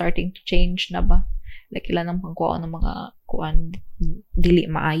nang starting to change na ba? Like, ilan ang pangkuan ng mga kuan dili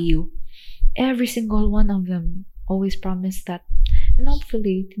maayo. Every single one of them always promise that. And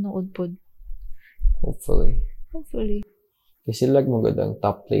hopefully, tinuod pod. Hopefully. Hopefully. Kasi sila magod ang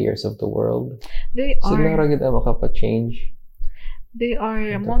top players of the world. They Sila are. ra gid ang makapa-change. They are.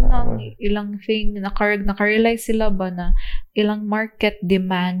 Ito Mo nang power. ilang thing, nakarealize sila ba na ilang market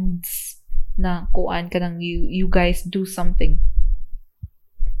demands na kuan ka nang you guys do something.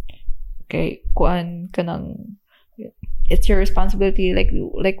 Okay, kuan ka nang it's your responsibility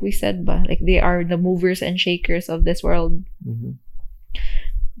like we said ba, like they are the movers and shakers of this world. Mhm.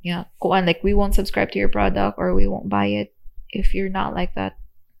 Yeah, kuan like we won't subscribe to your product or we won't buy it if you're not like that.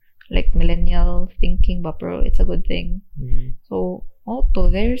 Like millennial thinking ba, bro, it's a good thing. Mhm. So,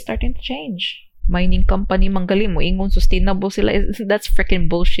 they're starting to change. Mining company manggali mo ingon sustainable sila, that's freaking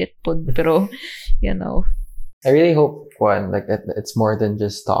bullshit pod. Pero you know, I really hope like it's more than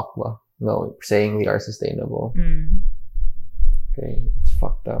just talk ba. No, saying we are sustainable. Okay, it's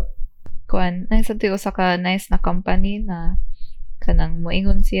fucked up. kuan nice to sa ka nice na company na kanang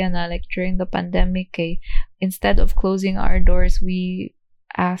moingon siya na like during the pandemic kay instead of closing our doors we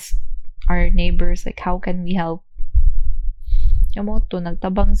asked our neighbors like how can we help. Yamoto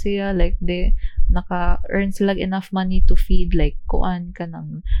nagtabang siya like naka-earn sila enough money to feed like kuan ka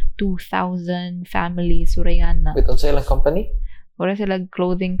ng 2,000 families surayan na. Wait, unsa ilang company? Wala sila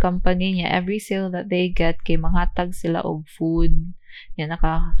clothing company niya. Every sale that they get, kay manghatag sila og food. Yeah,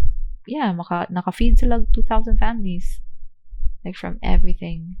 naka-feed sila 2,000 families. Like, from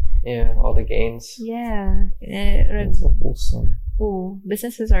everything. Yeah, all the gains. Yeah. That's so wholesome. Oh,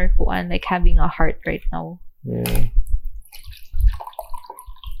 businesses are kuan, like, having a heart right now. Yeah.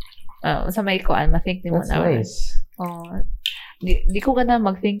 Sa may kuan, ma-think din mo That's na. nice. Oh, di ko gana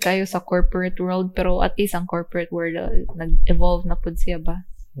mag-think kayo sa corporate world, pero at least ang corporate world, nag-evolve na pud siya ba?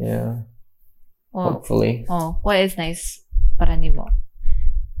 Yeah. Oh, Hopefully. what is nice para nimo?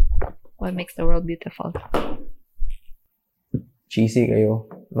 What makes the world beautiful? Cheesy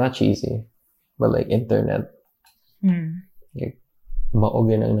kayo. Not cheesy. But like internet. Like,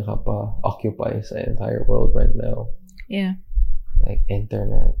 maugin ang nakapa-occupy sa entire world right now. Yeah. Like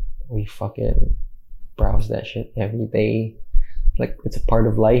internet. We fucking browse that shit every day. Like, it's a part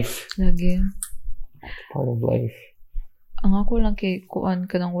of life. Lagi. Part of life. Ang ako lang kay kuan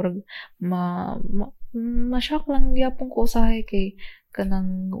kanang murag ma-shock lang gyapon ko usahay kay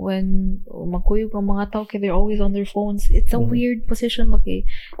kanang when magkuyog ang mga tao kay they're always on their phones. It's a weird position kay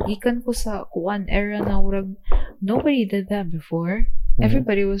gikan ko sa kuan era na murag nobody did that before.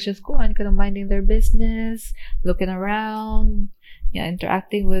 Everybody was just kuan kanang minding their business, looking around,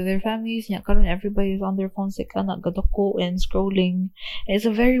 interacting with their families. Karon everybody is on their phones like gadoko and scrolling. It's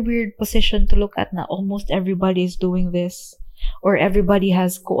a very weird position to look at na almost everybody is doing this. Or everybody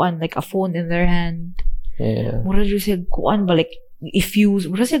has kuan like a phone in their hand. Yeah. Mura jud siya kuan ba like i-fuse.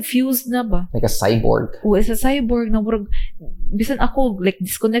 Mura siya fused na ba? Like a cyborg. Oh, it's a cyborg na murag bisan ako like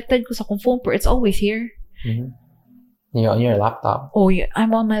disconnected ko sa akong phone pero it's always here. Mm-hmm. You're on your laptop. Oh, yeah,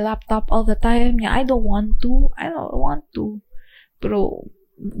 I'm on my laptop all the time. Yeah, I don't want to. Pero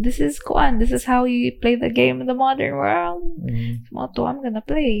this is kuan. This is how you play the game in the modern world. Moto, I'm gonna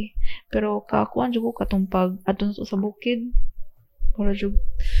play. Pero kuan jud ko katong pag adun sa bukid. Wala jud.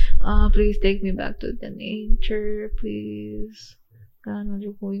 Please take me back to the nature, please. Kano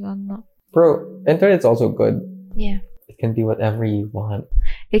jud ko yana. Bro, internet's also good. Yeah. It can be whatever you want.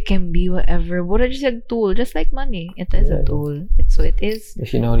 It can be whatever. What is a tool? Just like money. It is a tool. It is.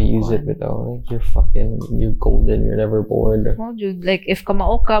 If you know how to use it, like you're golden. You're never bored. Mo jud like if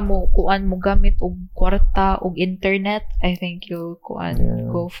kamao ka mo kuan mo gamit og kwarta og internet, I think you'll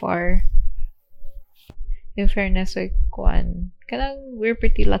go far. In fairness, like kuan, we're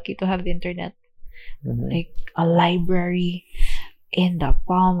pretty lucky to have the internet. Like a library in the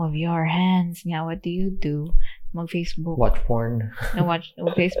palm of your hands. Yeah, what do? Mag-Facebook. Watch porn.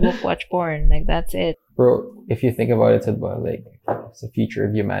 Facebook, watch porn. Like, that's it. Bro, if you think about it, like, it's the future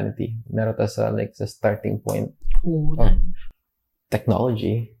of humanity. Narata sa, like, the starting point of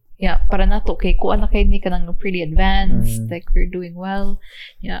technology. Yeah, para na to, kay kuan na kay ni ka nang pretty advanced, like, we're doing well.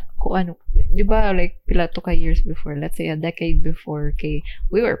 Yeah, kuan, di ba, like, pila to ka years before, let's say a decade before, kay,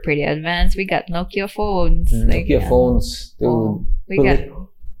 we were pretty advanced. We got Nokia phones. Nokia phones, dude. We got...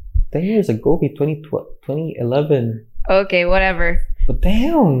 10 years ago, 2011. Okay, whatever. But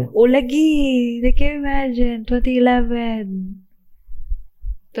damn! Oh, lagi! Like, can you imagine? 2011.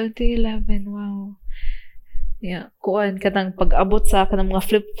 2011, wow. Yeah, kuan katang pag-abot sa kanang mga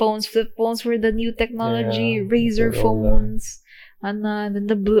flip phones were the new technology, Razor phones, and then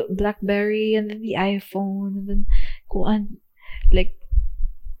the BlackBerry, and then the iPhone, and then kuan like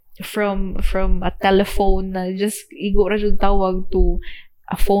from a telephone na just igo ra jud tawag to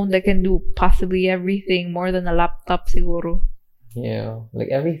a phone that can do possibly everything more than a laptop siguro. Yeah,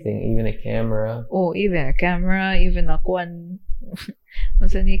 like everything, even a camera. Oh, even a camera, even a kuan.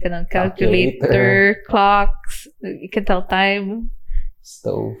 What's the name? Kanang calculator, clocks. You can tell time.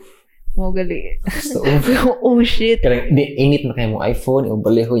 Stove. Mo gali. Stove. Oh shit. Kanang init na kayo mo iPhone,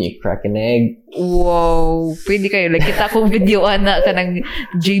 ibaliho you crack an egg. Wow, pwede kayo. Like kita akong videoan na kanang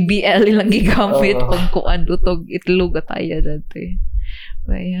JBL ilang gigamit pag kuan dutog itlog ataya dati.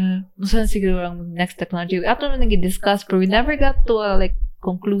 But yeah, saan siguro ang next technology? Ato na nag-discuss, but we never got to a like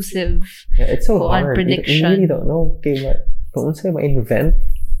conclusive it's so hard. Prediction. You really don't know. Okay, but kung unsay ma-invent,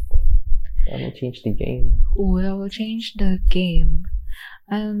 that will change the game. Oh, that will change the game.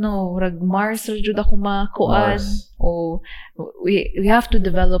 I don't know, rag Mars jud ako makuan. Oh, we have to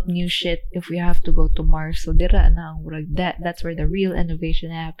develop new shit if we have to go to Mars. So dira na rag that's where the real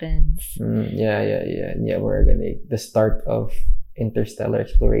innovation happens. Yeah. We're gonna the start of interstellar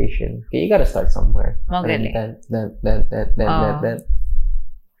exploration. Okay, you gotta start somewhere. Magaling. Then.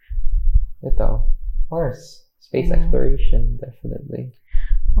 Ito, Mars. Space exploration, definitely.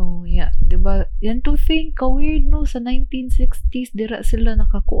 Oh, yeah. Diba? Yan to think, ka-weird no, sa 1960s, dira sila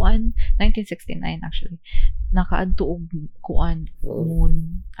nakakuan. 1969 actually. Nakaadto og kuan,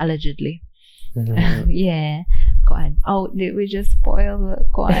 moon, allegedly. Yeah. Kuan. Oh, did we just spoil the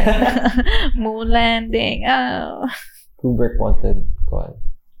kuan? Moon landing. Oh. Kubrick wanted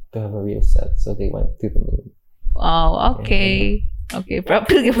to have a real set, so they went to the moon. Oh, okay. Okay,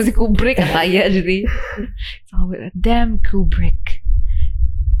 probably mo si Kubrick ang kaya diri. So, damn Kubrick.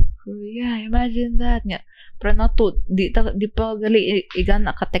 Yeah, imagine that. Yeah. Pero nato, di pa gali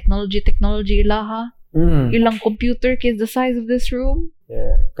igana ka technology ilaha. Ilang computer is the size of this room.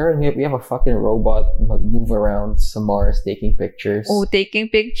 Yeah. Currently, we have a fucking robot move around some Mars taking pictures. Oh, taking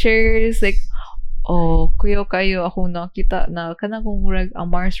pictures. Like, oh, kuyo kayo ako nakita na kanang kung murag ang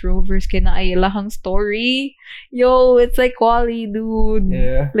Mars rovers kay na ay ilahang story. Yo, it's like quality, dude.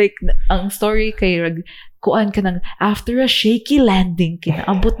 Yeah. Like, ang story kay kuan ka nang after a shaky landing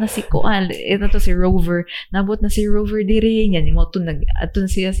kinaabot na si kuan ito to si rover nabot na si rover diri niya ni mo to ato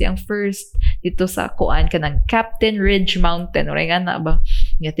siya siyang first dito sa kuan ka nang Captain Ridge Mountain or nga na ba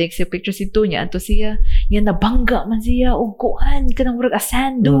niya take si picture si to niya ato siya yan nabangga man siya og kuan ka nang murag a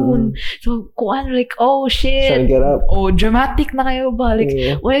sand dune so kuan like oh shit trying to get up. Oh dramatic na kayo ba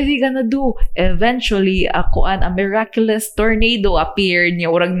like what is he gonna do eventually a kuan a miraculous tornado appeared niya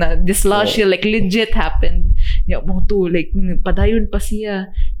urag na dislodge siya like legit happened niya mo to like padayon pa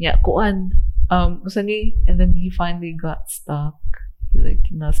siya niya kuan usa ni and then he finally got stuck he like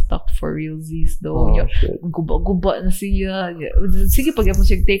na stuck for realsies though niya guba na siya sige pag mo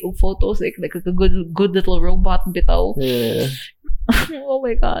siya take og photos like a good little robot bitaw oh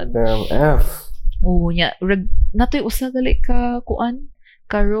my god F oh niya natoy usa gali ka kuan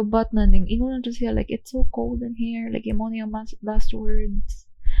ka robot na ning ingon na to siya like it's so cold in here like imo niya last words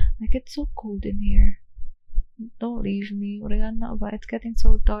like it's so cold in here. Don't leave me. Oriana, but it's getting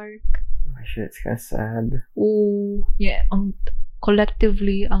so dark. Oh shit, it's kind of sad. Oh, yeah.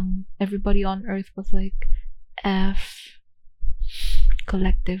 Collectively, everybody on Earth was like, F.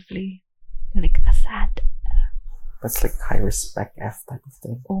 Collectively. Like, a sad F. That's like high respect F type of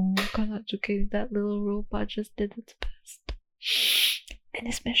thing. Oh, God, okay. That little robot just did its best. And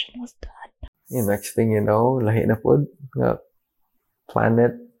his mission was done. Yeah, next thing you know, lahi na pod.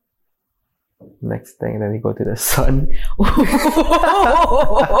 Planet. Next thing, then we go to the sun.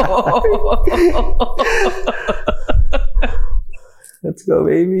 Let's go,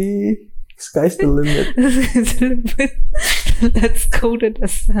 baby. Sky's the limit. Let's go to the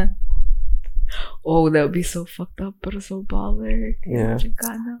sun. Oh, that would be so fucked up, but so baller. Yeah.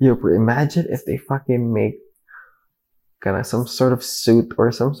 Yo, bro, imagine if they fucking make some sort of suit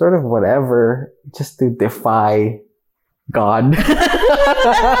or some sort of whatever just to defy God.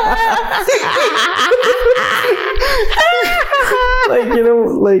 Like, you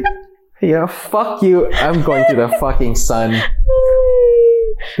know, like, yeah, fuck you. I'm going to the fucking sun.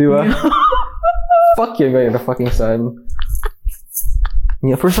 Diba? Fuck you, I'm going to the fucking sun.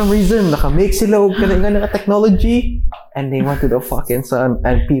 Yeah, for some reason, naka-make sila og kanang technology and they went to the fucking sun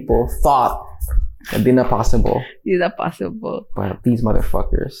and people thought that di na possible. Di na possible. But these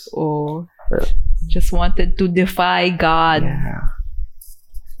motherfuckers. Oh. Just wanted to defy God. Yeah.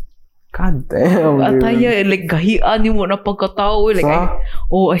 God damn, dude. Ataya, like, gahian yung mo na pagkatao. Like,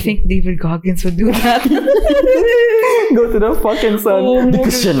 I think David Goggins would do that. Go to the fucking sun.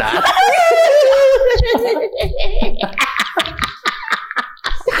 Because you're not.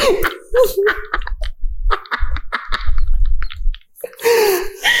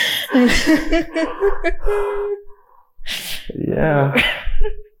 Yeah.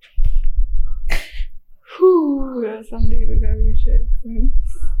 Whew, that's some David Goggins shit.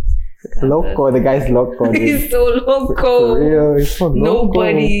 Loco, the guy's loco. Dude. He's so loco. For real, he's so loco.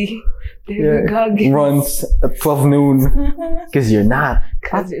 Nobody. David Goggins runs at 12 noon. Because you're not.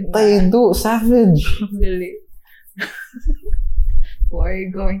 What they do? Savage. Really? Why are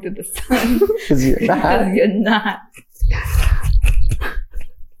you going to the sun? Because you're not. Because you're not.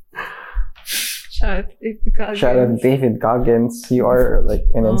 Shout out David Goggins. You are like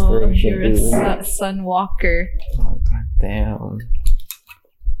an inspiration. You're a sun walker. Oh, God damn.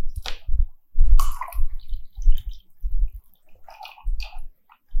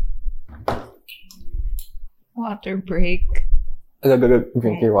 Water break. Go.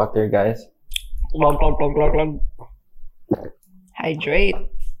 Drink your water, guys. Hydrate.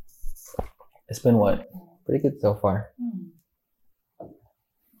 It's been what? Pretty good so far.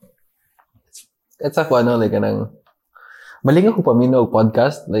 It's ako like kanang maling ako pamino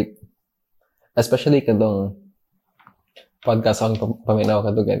podcast like especially kadong podcast ang paminaw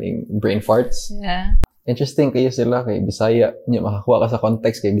kadto ganing brain farts. Yeah. interesting kayo sila kay Bisaya. Nya makakuha ka sa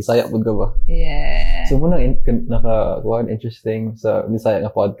context kay Bisaya pud ka ba? Yeah. So mo nang nakakuha interesting sa Bisaya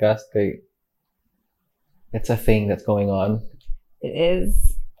nga podcast kay it's a thing that's going on It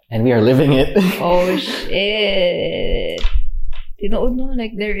is. and we are living it. Oh, shit. Tinood no,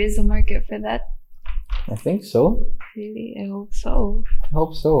 like, there is a market for that. I think so. Really? I hope so. I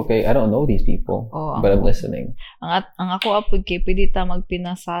hope so. Okay, I don't know these people, Oh, but I'm listening. ang ako apod kay pwede ta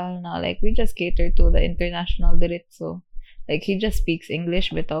magpinasal na, like, we just cater to the international diretso. Like, he just speaks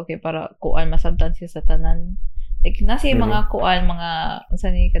English bitaw kay para kuan masabtan siya sa tanan. Like, nasa yung mga kuan, mga unsa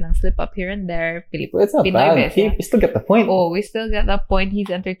ni kanang slip up here and there, Well, it's not Pinoy bad. best, yeah. You still get the point. Oh, we still get that point. He's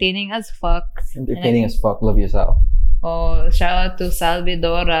entertaining as fuck. Entertaining as fuck. Love yourself. Oh, shout out to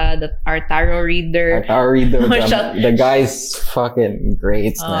Salvadora, our tarot reader. Our tarot reader, Shout- the guy's fucking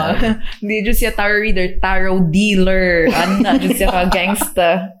great, man. Hindi dyan siya tarot reader, tarot dealer. Ano na dyan siya ka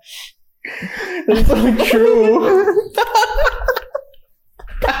gangsta. That's so true.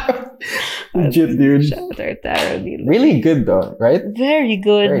 Legit, dude. Shout out to our tarot dealer. Really good though, right? Very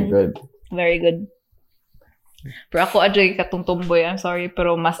good. Very good. Very good. Pero ako adyo katong tomboy, I'm sorry,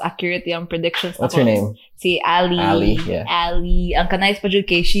 pero mas accurate yung predictions. What's ako. her name? Si Ali. Ali, yeah. Ali. Ang kanais pa dyan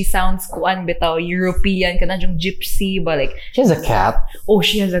kay, she sounds kuan bitaw, European, kana dyan gypsy, ba like, She has a cat. oh,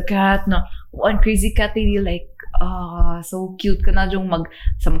 she has a cat, no? Kuan crazy cat, really like, so cute ka na dyan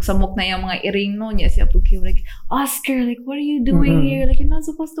samok na yung mga iring no niya. Siya po cute, like, Oscar, like, what are you doing here? Like, you're not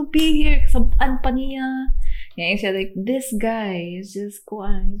supposed to be here. Kasabaan pa niya. Yeah, siya like, this guy is just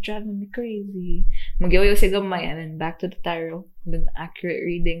driving me crazy. Magyawayo siya gamay and then back to the tarot. Then accurate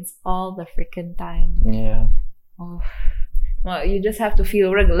readings all the freaking time. Yeah. Oh. Well, you just have to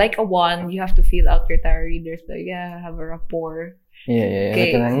feel like a wand. You have to feel out your tarot readers. Like, yeah, have a rapport. Yeah.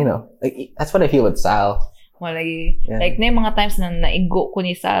 Okay. Like, you know, like that's what I feel with Sal. Well, Yeah. like na yung mga times na naigo ko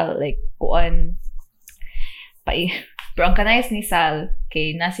ni Sal, like, pero ang kanayas ni Sal,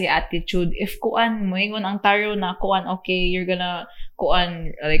 kay nasi attitude, if moingon ang tarot na okay, you're gonna,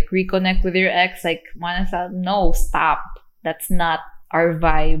 like, reconnect with your ex, like, mana Sal, no, stop. That's not our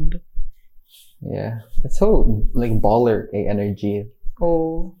vibe. Yeah. It's so, like, baller energy.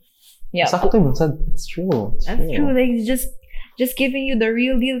 Oh. Yeah. Sakto yung sad. It's true. That's true. Like, just giving you the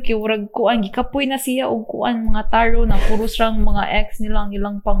real deal kay urag gikapoy na siya og mga taro na puro siyang mga ex nilang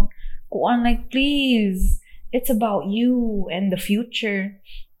ilang pang like, please, it's about you and the future.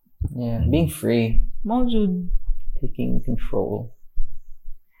 Yeah, being free, Mo jud. taking control.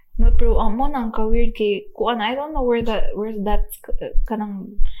 No, pero mo nang ka-weird kay I don't know where that's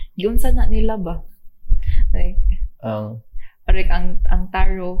kanang giunsa na nila ba, like ang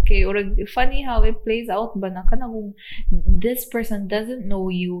tarot kay urag funny how it plays out ba na kanang this person doesn't know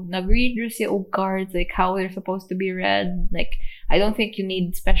you, nag-read siya og cards like how they're supposed to be read. Like, I don't think you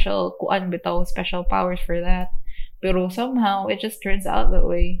need special bitaw special powers for that, pero somehow it just turns out that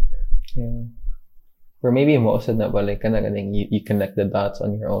way. Yeah. Or maybe most of that, but like you connect the dots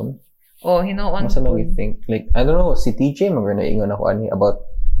on your own. Oh, hinoon Masa no you think like I don't know si TJ magana ingon ako ani about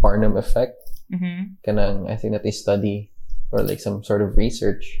Barnum effect. Kanang I think that they study or like some sort of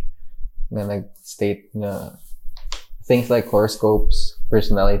research na nag-state na things like horoscopes,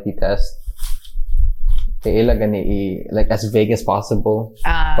 personality test, kaya gani like as vague as possible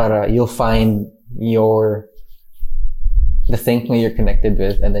para you'll find the thing that you're connected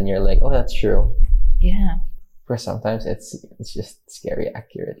with and then you're like, oh, that's true. Yeah. For sometimes it's just scary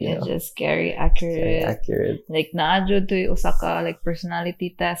accurate, you know. It's just scary accurate. Scary accurate. Like, naadyo to yung usa ka, like,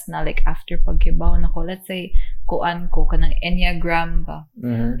 personality test na, like, after pagkibaw na ko, let's say, ko kanang Enneagram ba?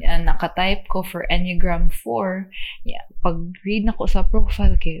 And nakatype ko for Enneagram 4. Yeah, pag-read na ko sa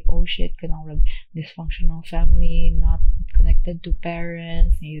profile, kay, oh shit, kanang like, dysfunctional family, not connected to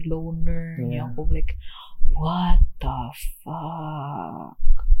parents, loner, Yeah. ko, like, what the fuck?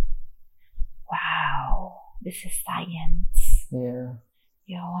 Wow. This is science. Yeah.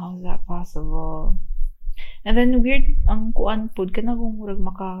 Yeah, how is that possible? And then weird ang kuan pud kana kung murag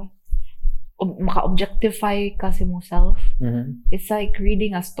maka-objectify kasi mo self. It's like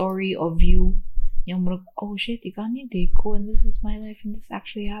reading a story of you. Yung murag, oh shit, ikani di ko and this is my life and this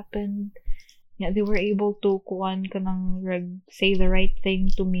actually happened. Yeah, they were able to kuan kanang say the right thing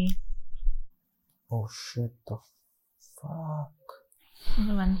to me. Oh shit, the fuck.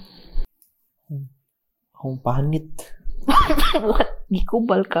 Ano man? Akong panit. What?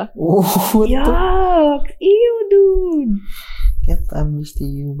 Gikubal ka? Oh, what the? Yuck! Ew, dude! I'm just a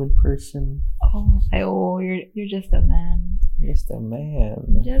human person. Oh, you're just a man. Just a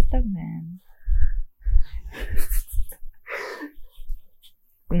man. Just a man.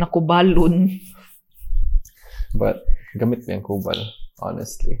 Nakubalon. But gamit mo yung kubal,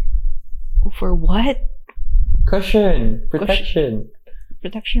 honestly. For what? Cushion. Protection.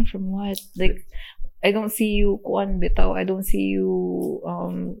 Protection from what? Like, I don't see you kuan bitaw. I don't see you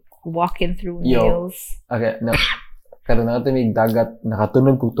walking through Yo. nails. Okay, no. Karon na may dagat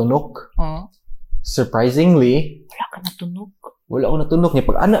nakatunog kog tunok. Oh. Surprisingly, Wala ka natunog. wala ako natunog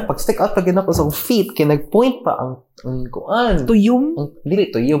niya. Pag stick out pag ako sa feet, kaya nag-point pa ang kuan. Tuyong? Ang dili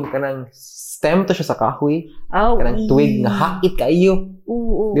to yung kanang stem to siya sa kahoy. Oh. Kanang twig nga hait kaayo.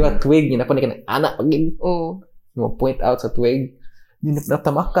 Oo. Di ba twig niya na kanang anak pag Oo. mo point out sa twig. Di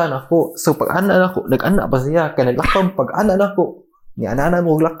natamakan ako. So pag ana ako, nag-ana pa siya. Kaya naglakaw pag ana ako. Ni ana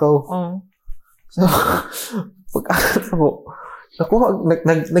mo glakaw. Oh. So pag ana ako,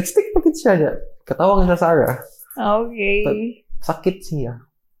 nag-stick pa gid siya niya. Katawag siya Sarah. Okay. Sakit siya.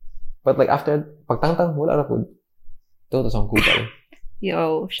 But like after pagtangtang wala na po. Ito sa kubal.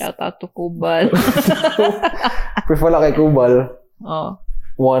 Yo, shout out to Kubal. Prefer lang kay kubal. Oh.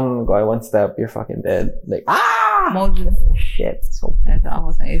 One step, you're fucking dead. Like Mo shit. So ito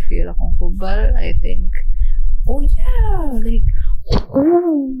ako sa i-feel akong Kubal. I think, oh yeah, like,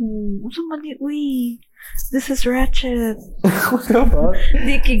 oh, so mali, uy, this is ratchet. what the fuck?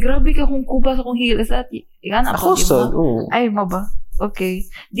 Di, grabe ka kung Kubal sa kong heels at ikan Ako di so, ba? ooh. Ay, maba. Okay.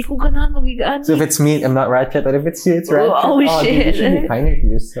 Di ko ganahan magigaan. So if it's me, I'm not ratchet. But if it's you, it's ratchet. Oh, shit. Dude, you should be kinder to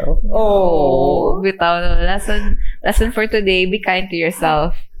yourself. Oh, bitaw no. Lesson for today, be kind to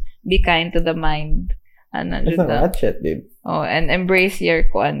yourself. Be kind to the mind. Ano, It's not Juda? ratchet, dude. Oh, and embrace your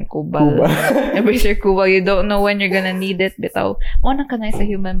kubal. Kuba. Embrace your kubal. You don't know when you're gonna need it. Bitaw, mo ka na sa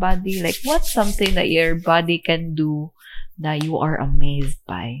human body. Like, what's something that your body can do that you are amazed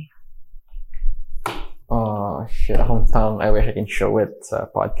by? Oh shit! Akong tongue. I wish I can show it to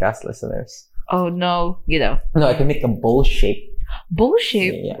podcast listeners. Oh no, you know. No, I can make a bowl shape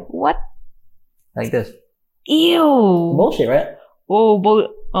Bullshit. Yeah. What? like this. Ew. Bowl shape, right?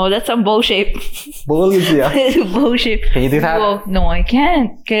 Oh, that's some bullshit. Bowl is yeah. Bullshit. Can you do that? Whoa, no, I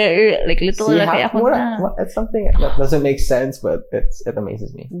can't. Kaya, like, little See lang kaya ako na. It's something that doesn't make sense, but it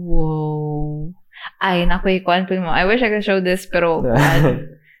amazes me. Whoa. Ay, naku, ikuan mo. I wish I could show this, pero,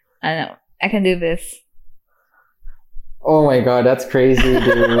 ano, I can do this. Oh my god, that's crazy,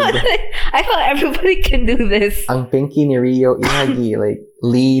 dude. I thought everybody can do this. Ang pinky ni Rio ihagi, like,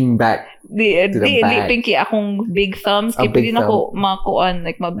 lean back. Di, To the back. pinky, akong big thumbs. A Kaya big pwede na ako makuan,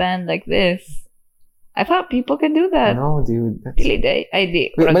 like, maband like this. I thought people can do that. No, dude. That's... Dili, ay, di.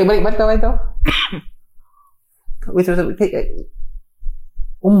 Wait, ba't daw? Wait.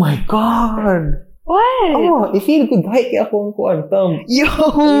 Oh my god! What? Oh, i-feel ko dahil kaya akong kuan thumb. Yo!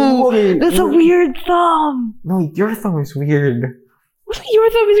 That's a weird thumb. No, your thumb is weird. What's your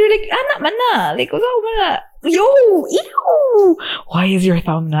thumb is weird? Like, anak man na. Like, what's man na? Yo! Ew! Why is your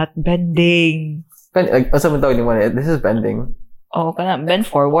thumb not bending? Like, asa man tawag ni mo, this is bending. Oh, kana bend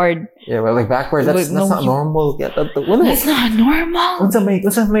forward. Yeah, well, like backwards, that's Wait, no, not normal. Kaya wala. That's not normal. Unsa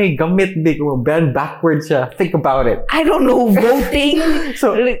may gamit di ko bend backwards siya. Think about it. I don't know, voting.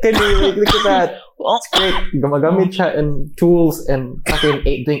 So, Like- can you look at that? Oh. It's great. Gumagamit siya and tools and fucking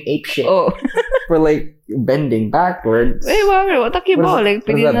doing ape shit Oh. for like bending backwards. Wait, what talking What about? does- Like,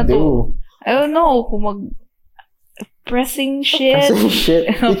 what does pwede na that to. do? I don't know. Kung pressing shit. Pressing shit.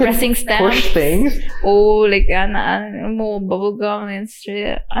 You can Pressing stamps. push things. Oh, like, ana mo, bubblegum and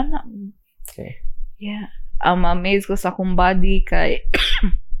shit. Ana. Okay. Yeah. I'm amazed ko sa akong body kay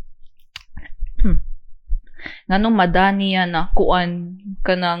nganong madani yan na kuan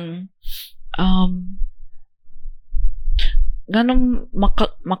kanang nganong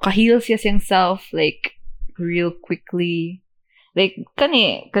maka-heal siya siyang self like real quickly. Like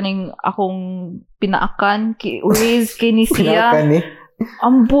kaning akong pinaakan raise kini siya. Pinakan ni.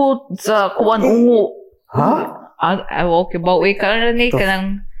 Ambot sa kuan ungo. Ha? Okay, but wait, kanang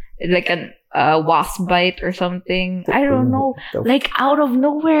like an wasp bite or something. I don't know. Like out of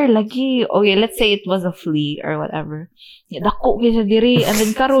nowhere, lagi. Okay, let's say it was a flea or whatever. Dako kay siya diri, and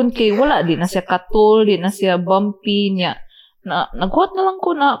then karon kay wala di na siya katul, di na siya bumpy niya. Naghuwat na lang ko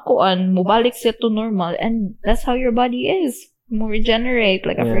na kuan, mubalik siya to normal, and that's how your body is. Mo regenerate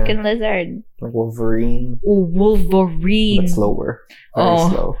like a Yeah. freaking lizard. Like Wolverine, Oh, Wolverine. but slower. Very Oh.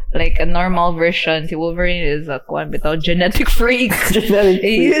 slow. Like a normal version. Si Wolverine is a kuan bitaw genetic freak. Genetic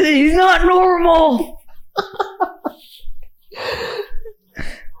freak. He's not normal.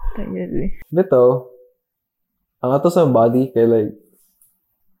 Tagay. Bito, ang ato sa body kay like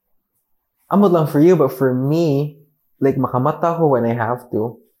amot lang for you, but for me, like makamata ko when I have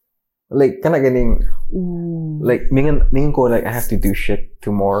to. Like kana ganing Ooh. like mingan ko like I have to do shit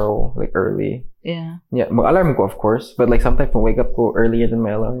tomorrow like early. Yeah. Yeah, mag-alarm ko of course, but like sometimes I wake up ko earlier than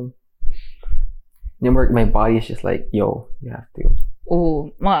my alarm. My body is just like, yo, you have to.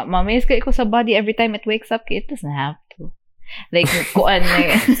 Oh, ma-amaze ko sa body every time it wakes up. It doesn't have to. Like, kuan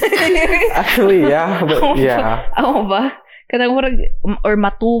na Actually, yeah, but yeah. Ako ba? Kanang murag, or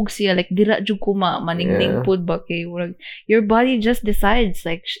matug siya, like, dira jud ko maningning Yeah. pud ba kay murag, your body just decides,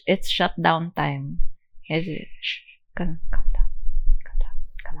 like, it's shutdown time. Yes, calm down,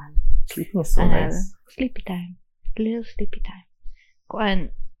 come on. Sleeping is so nice. Sleepy time. Little sleepy time.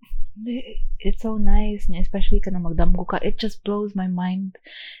 Kuan, it's so nice, especially kanang magdamgo ka. It just blows my mind.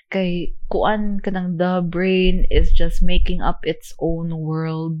 Kay kuan kanang the brain is just making up its own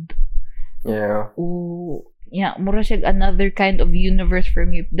world. Yeah. Ooh, yeah, mura siya another kind of universe for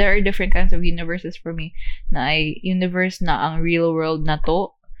me. There are different kinds of universes for me. Na ay universe na ang real world na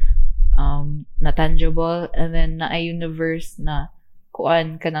to, na tangible, and then na ay universe na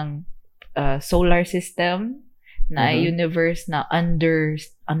kuan kanang solar system, na ay universe na under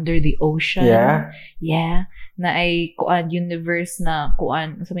the ocean. Yeah. Yeah, na ay kuan universe na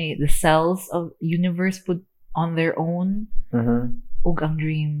kuan sa may the cells of universe put on their own. Mm-hmm. Ug ang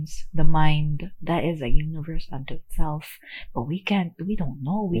dreams, the mind, that is a universe unto itself. But we don't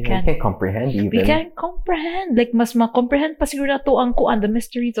know. We can't comprehend even. We can't comprehend. Like, mas ma-comprehend pa siguro to ang kuan, the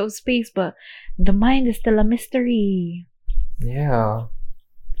mysteries of space, but the mind is still a mystery. Yeah.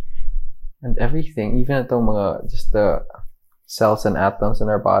 And everything, even itong mga, just the cells and atoms in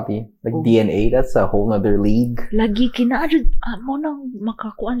our body, like DNA, that's a whole nother league. Lagi kinaadjud mo nang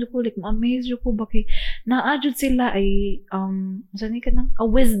makakuan ko, like ma-amaze ko ba kay naadjud sila ay sani ka nang a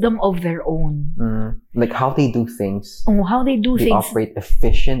wisdom of their own. Like how they do things. Oh, how they do they things. Operate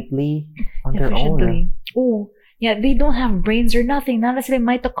efficiently on their own. Oh, yeah, they don't have brains or nothing. Nala sila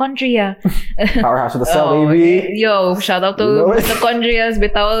mitochondria. Powerhouse of the cell, baby. Yo, shout out to mitochondrias.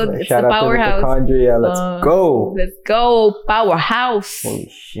 Bitaw, it's the powerhouse. Mitochondria. Let's go. Let's go, powerhouse. Holy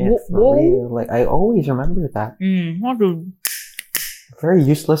shit, for real. Like, I always remember that. Very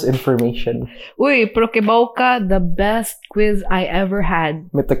useless information. Uy, pero kibaw ka, the best quiz I ever had.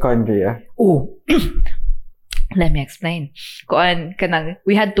 Mitochondria. Oh. Let me explain. Kuan kanang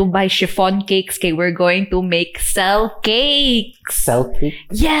we had to buy chiffon cakes kay we're going to make cell cakes. Cell cake?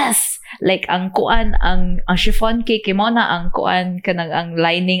 Yes. Like ang kuan ang chiffon cake mo na ang kuan kanang ang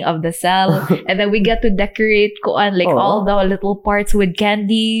lining of the cell, and then we get to decorate kuan like all the little parts with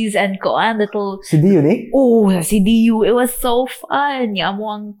candies and kuan little CDU ni? Oh, CDU. It was so fun. Yeah,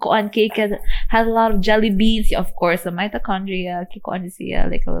 mo ang kuan cake had a lot of jelly beans. Of course, the mitochondria kuan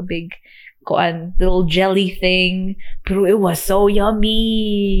siya like a big kuan little jelly thing, pero it was so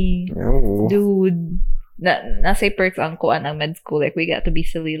yummy. Oh. Dude, nasa perks ang kuan ang med school, like we got to be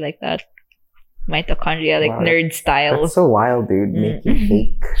silly like that, mitochondria, like nerd style. That's so wild, dude. Making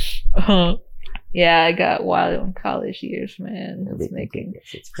cake. Yeah, I got wild in college years, man. It's making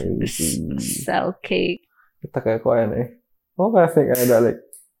it's crazy. Cell cake. Taka ko ano kasi like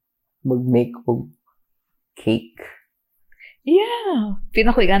mag-make cake. Yeah.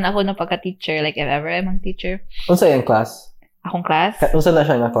 Pinakuigan ako na pagka-teacher. Like, if ever I'm a teacher. Unsa yung class? Akong class? Unsa na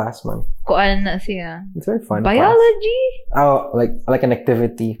siya nga class, man? Kuan na siya. It's very fun. Biology? Class. Oh, like an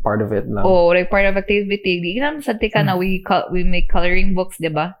activity, part of it lang. Oh, like part of activity. Di naman sa tika na we make coloring books,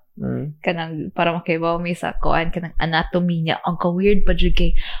 diba? Kanang, para makibaw may sa kuan, kanang anatomy niya. Ang ka-weird pa dyan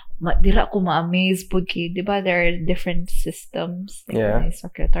kay, dira ko ma-amaze po kay, diba, there are different systems. Like, yeah.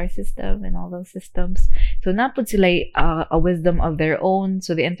 Circulatory system and all those systems. So, napod sila a wisdom of their own.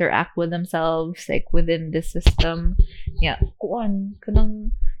 So, they interact with themselves, like, within this system. Yeah. Kuan,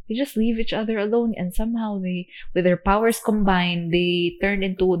 kanang, they just leave each other alone, and somehow they, with their powers combined, they turn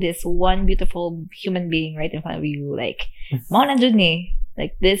into this one beautiful human being right in front of you. Like, mo nandiyan ni.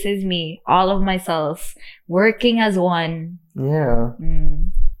 Like, this is me. All of my cells working as one. Yeah.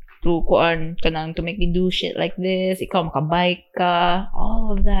 To kuan kanang to make me do shit like this. Ikaw makabike ka.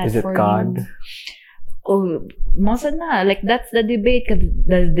 All of that. Is it for God? You. Oh, most na. Like, that's the debate. Cause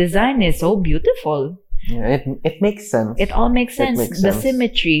the design is so beautiful. Yeah, it makes sense. It all makes sense. The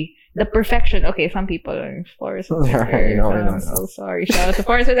symmetry, the perfection. Okay, some people are Forrest Whitaker. Oh, sorry. Shout out to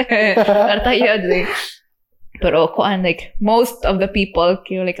Forrest Whitaker. Pero kuan, like, most of the people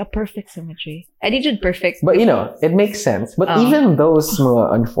feel like a perfect symmetry. I did perfect. But you know, it makes sense. But even those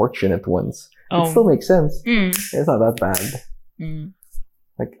unfortunate ones, it still makes sense. It's not that bad.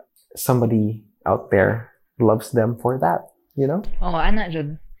 Like, somebody out there loves them for that, you know? Oh, ana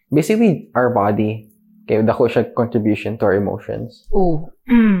jud. Basically, our body, kaya dako siya contribution to our emotions. Oh.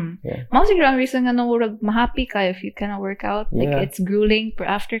 Yeah. Mao siguro ang reason nga ma-happy ka if you cannot work out. Like, it's grueling, pero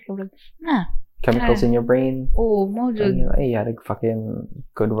after ka chemicals in your brain. Oh, mo jud. Hey, you had a fucking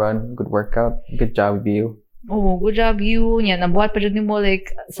good run, good workout, good job you. Oh, good job you. Nya nabuhat pa jud nimo like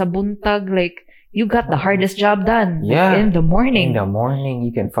sa buntag, like you got the hardest job done. Like, Yeah. in the morning. In the morning,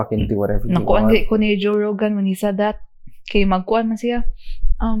 you can fucking do whatever you Nakuan want. ko ni Joe Rogan when he said that. Kay magkuan man siya.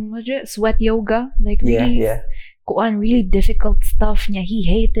 What's it? Sweat yoga. Like really, Yeah. kuan really difficult stuff niya. He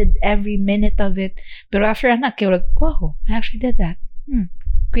hated every minute of it. Pero after anak, kay like, wow, I actually did that.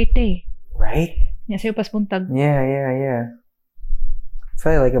 Great day. Right? Niya sa'yo pas puntag. Yeah. That's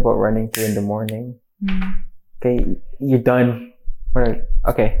what I like about running too in the morning. Okay, you're done.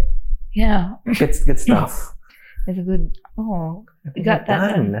 Okay, Yeah. good stuff. It's a good. Oh, you got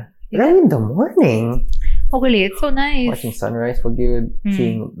that done. Right in the morning. Okay, it's so nice. Watching sunrise for good. Mm.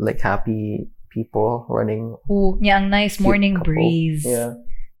 Seeing like happy people running. Oh, yeah, ang nice Cute morning couple. breeze. Yeah.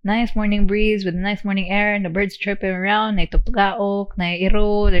 Nice morning breeze with nice morning air and the birds chirping around, na itugtugaok, na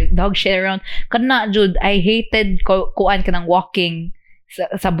iro, the dog shit around. Kana, Jude, I hated kuan ka ng walking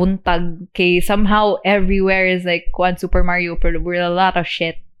sa buntag. Kay somehow everywhere is like kuan Super Mario, pero we're a lot of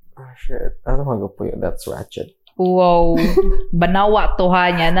shit. Oh shit. I don't want to go put you. That's ratchet. Wow. Banawa to ha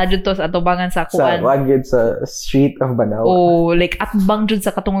niya. Na Jude to sa atubangan sa kuan. Sa wagid sa street of Banawa. Oh, like atbang Jude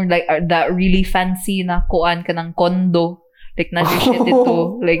sa katong like the really fancy na kuan ka ng condo. Like, shit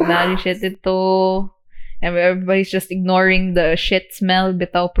ito. Like, shit ito. And everybody's just ignoring the shit smell.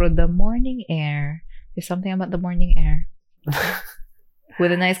 Bitaw, pro the morning air. There's something about the morning air.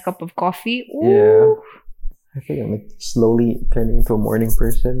 With a nice cup of coffee. Ooh. Yeah. I think I'm like slowly turning into a morning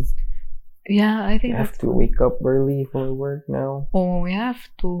person. Yeah, I think I have to wake up early for work now. Oh, we have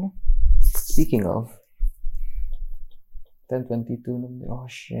to. Speaking of, 10:22. Oh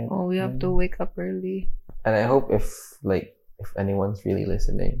shit. Oh, we have to wake up early. And I hope if anyone's really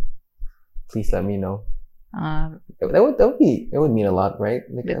listening, please let me know. That would mean a lot, right?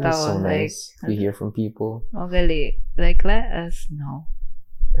 Like that'd be so nice to hear from people. Okay, like let us know.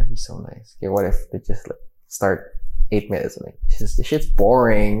 That'd be so nice. Okay, what if they just like start 8 minutes and like this shit's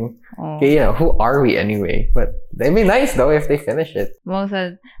boring. Oh. Okay, who are we anyway? But it'd be nice though if they finish it.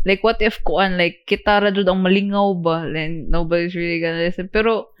 Like what if kuan like kita ra jud ang malingaw ba, then nobody's really gonna listen.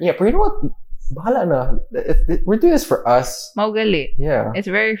 Pero you know what? Bahala na. We're doing this for us. Maugali. Yeah.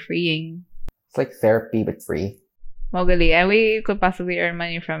 It's very freeing. It's like therapy but free. Maugali. And we could possibly earn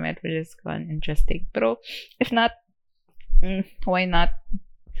money from it, which is fun, interesting. Pero if not, why not?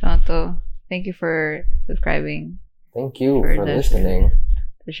 So, thank you for subscribing. Thank you for listening.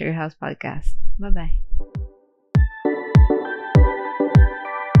 The Sugar House Podcast. Bye-bye.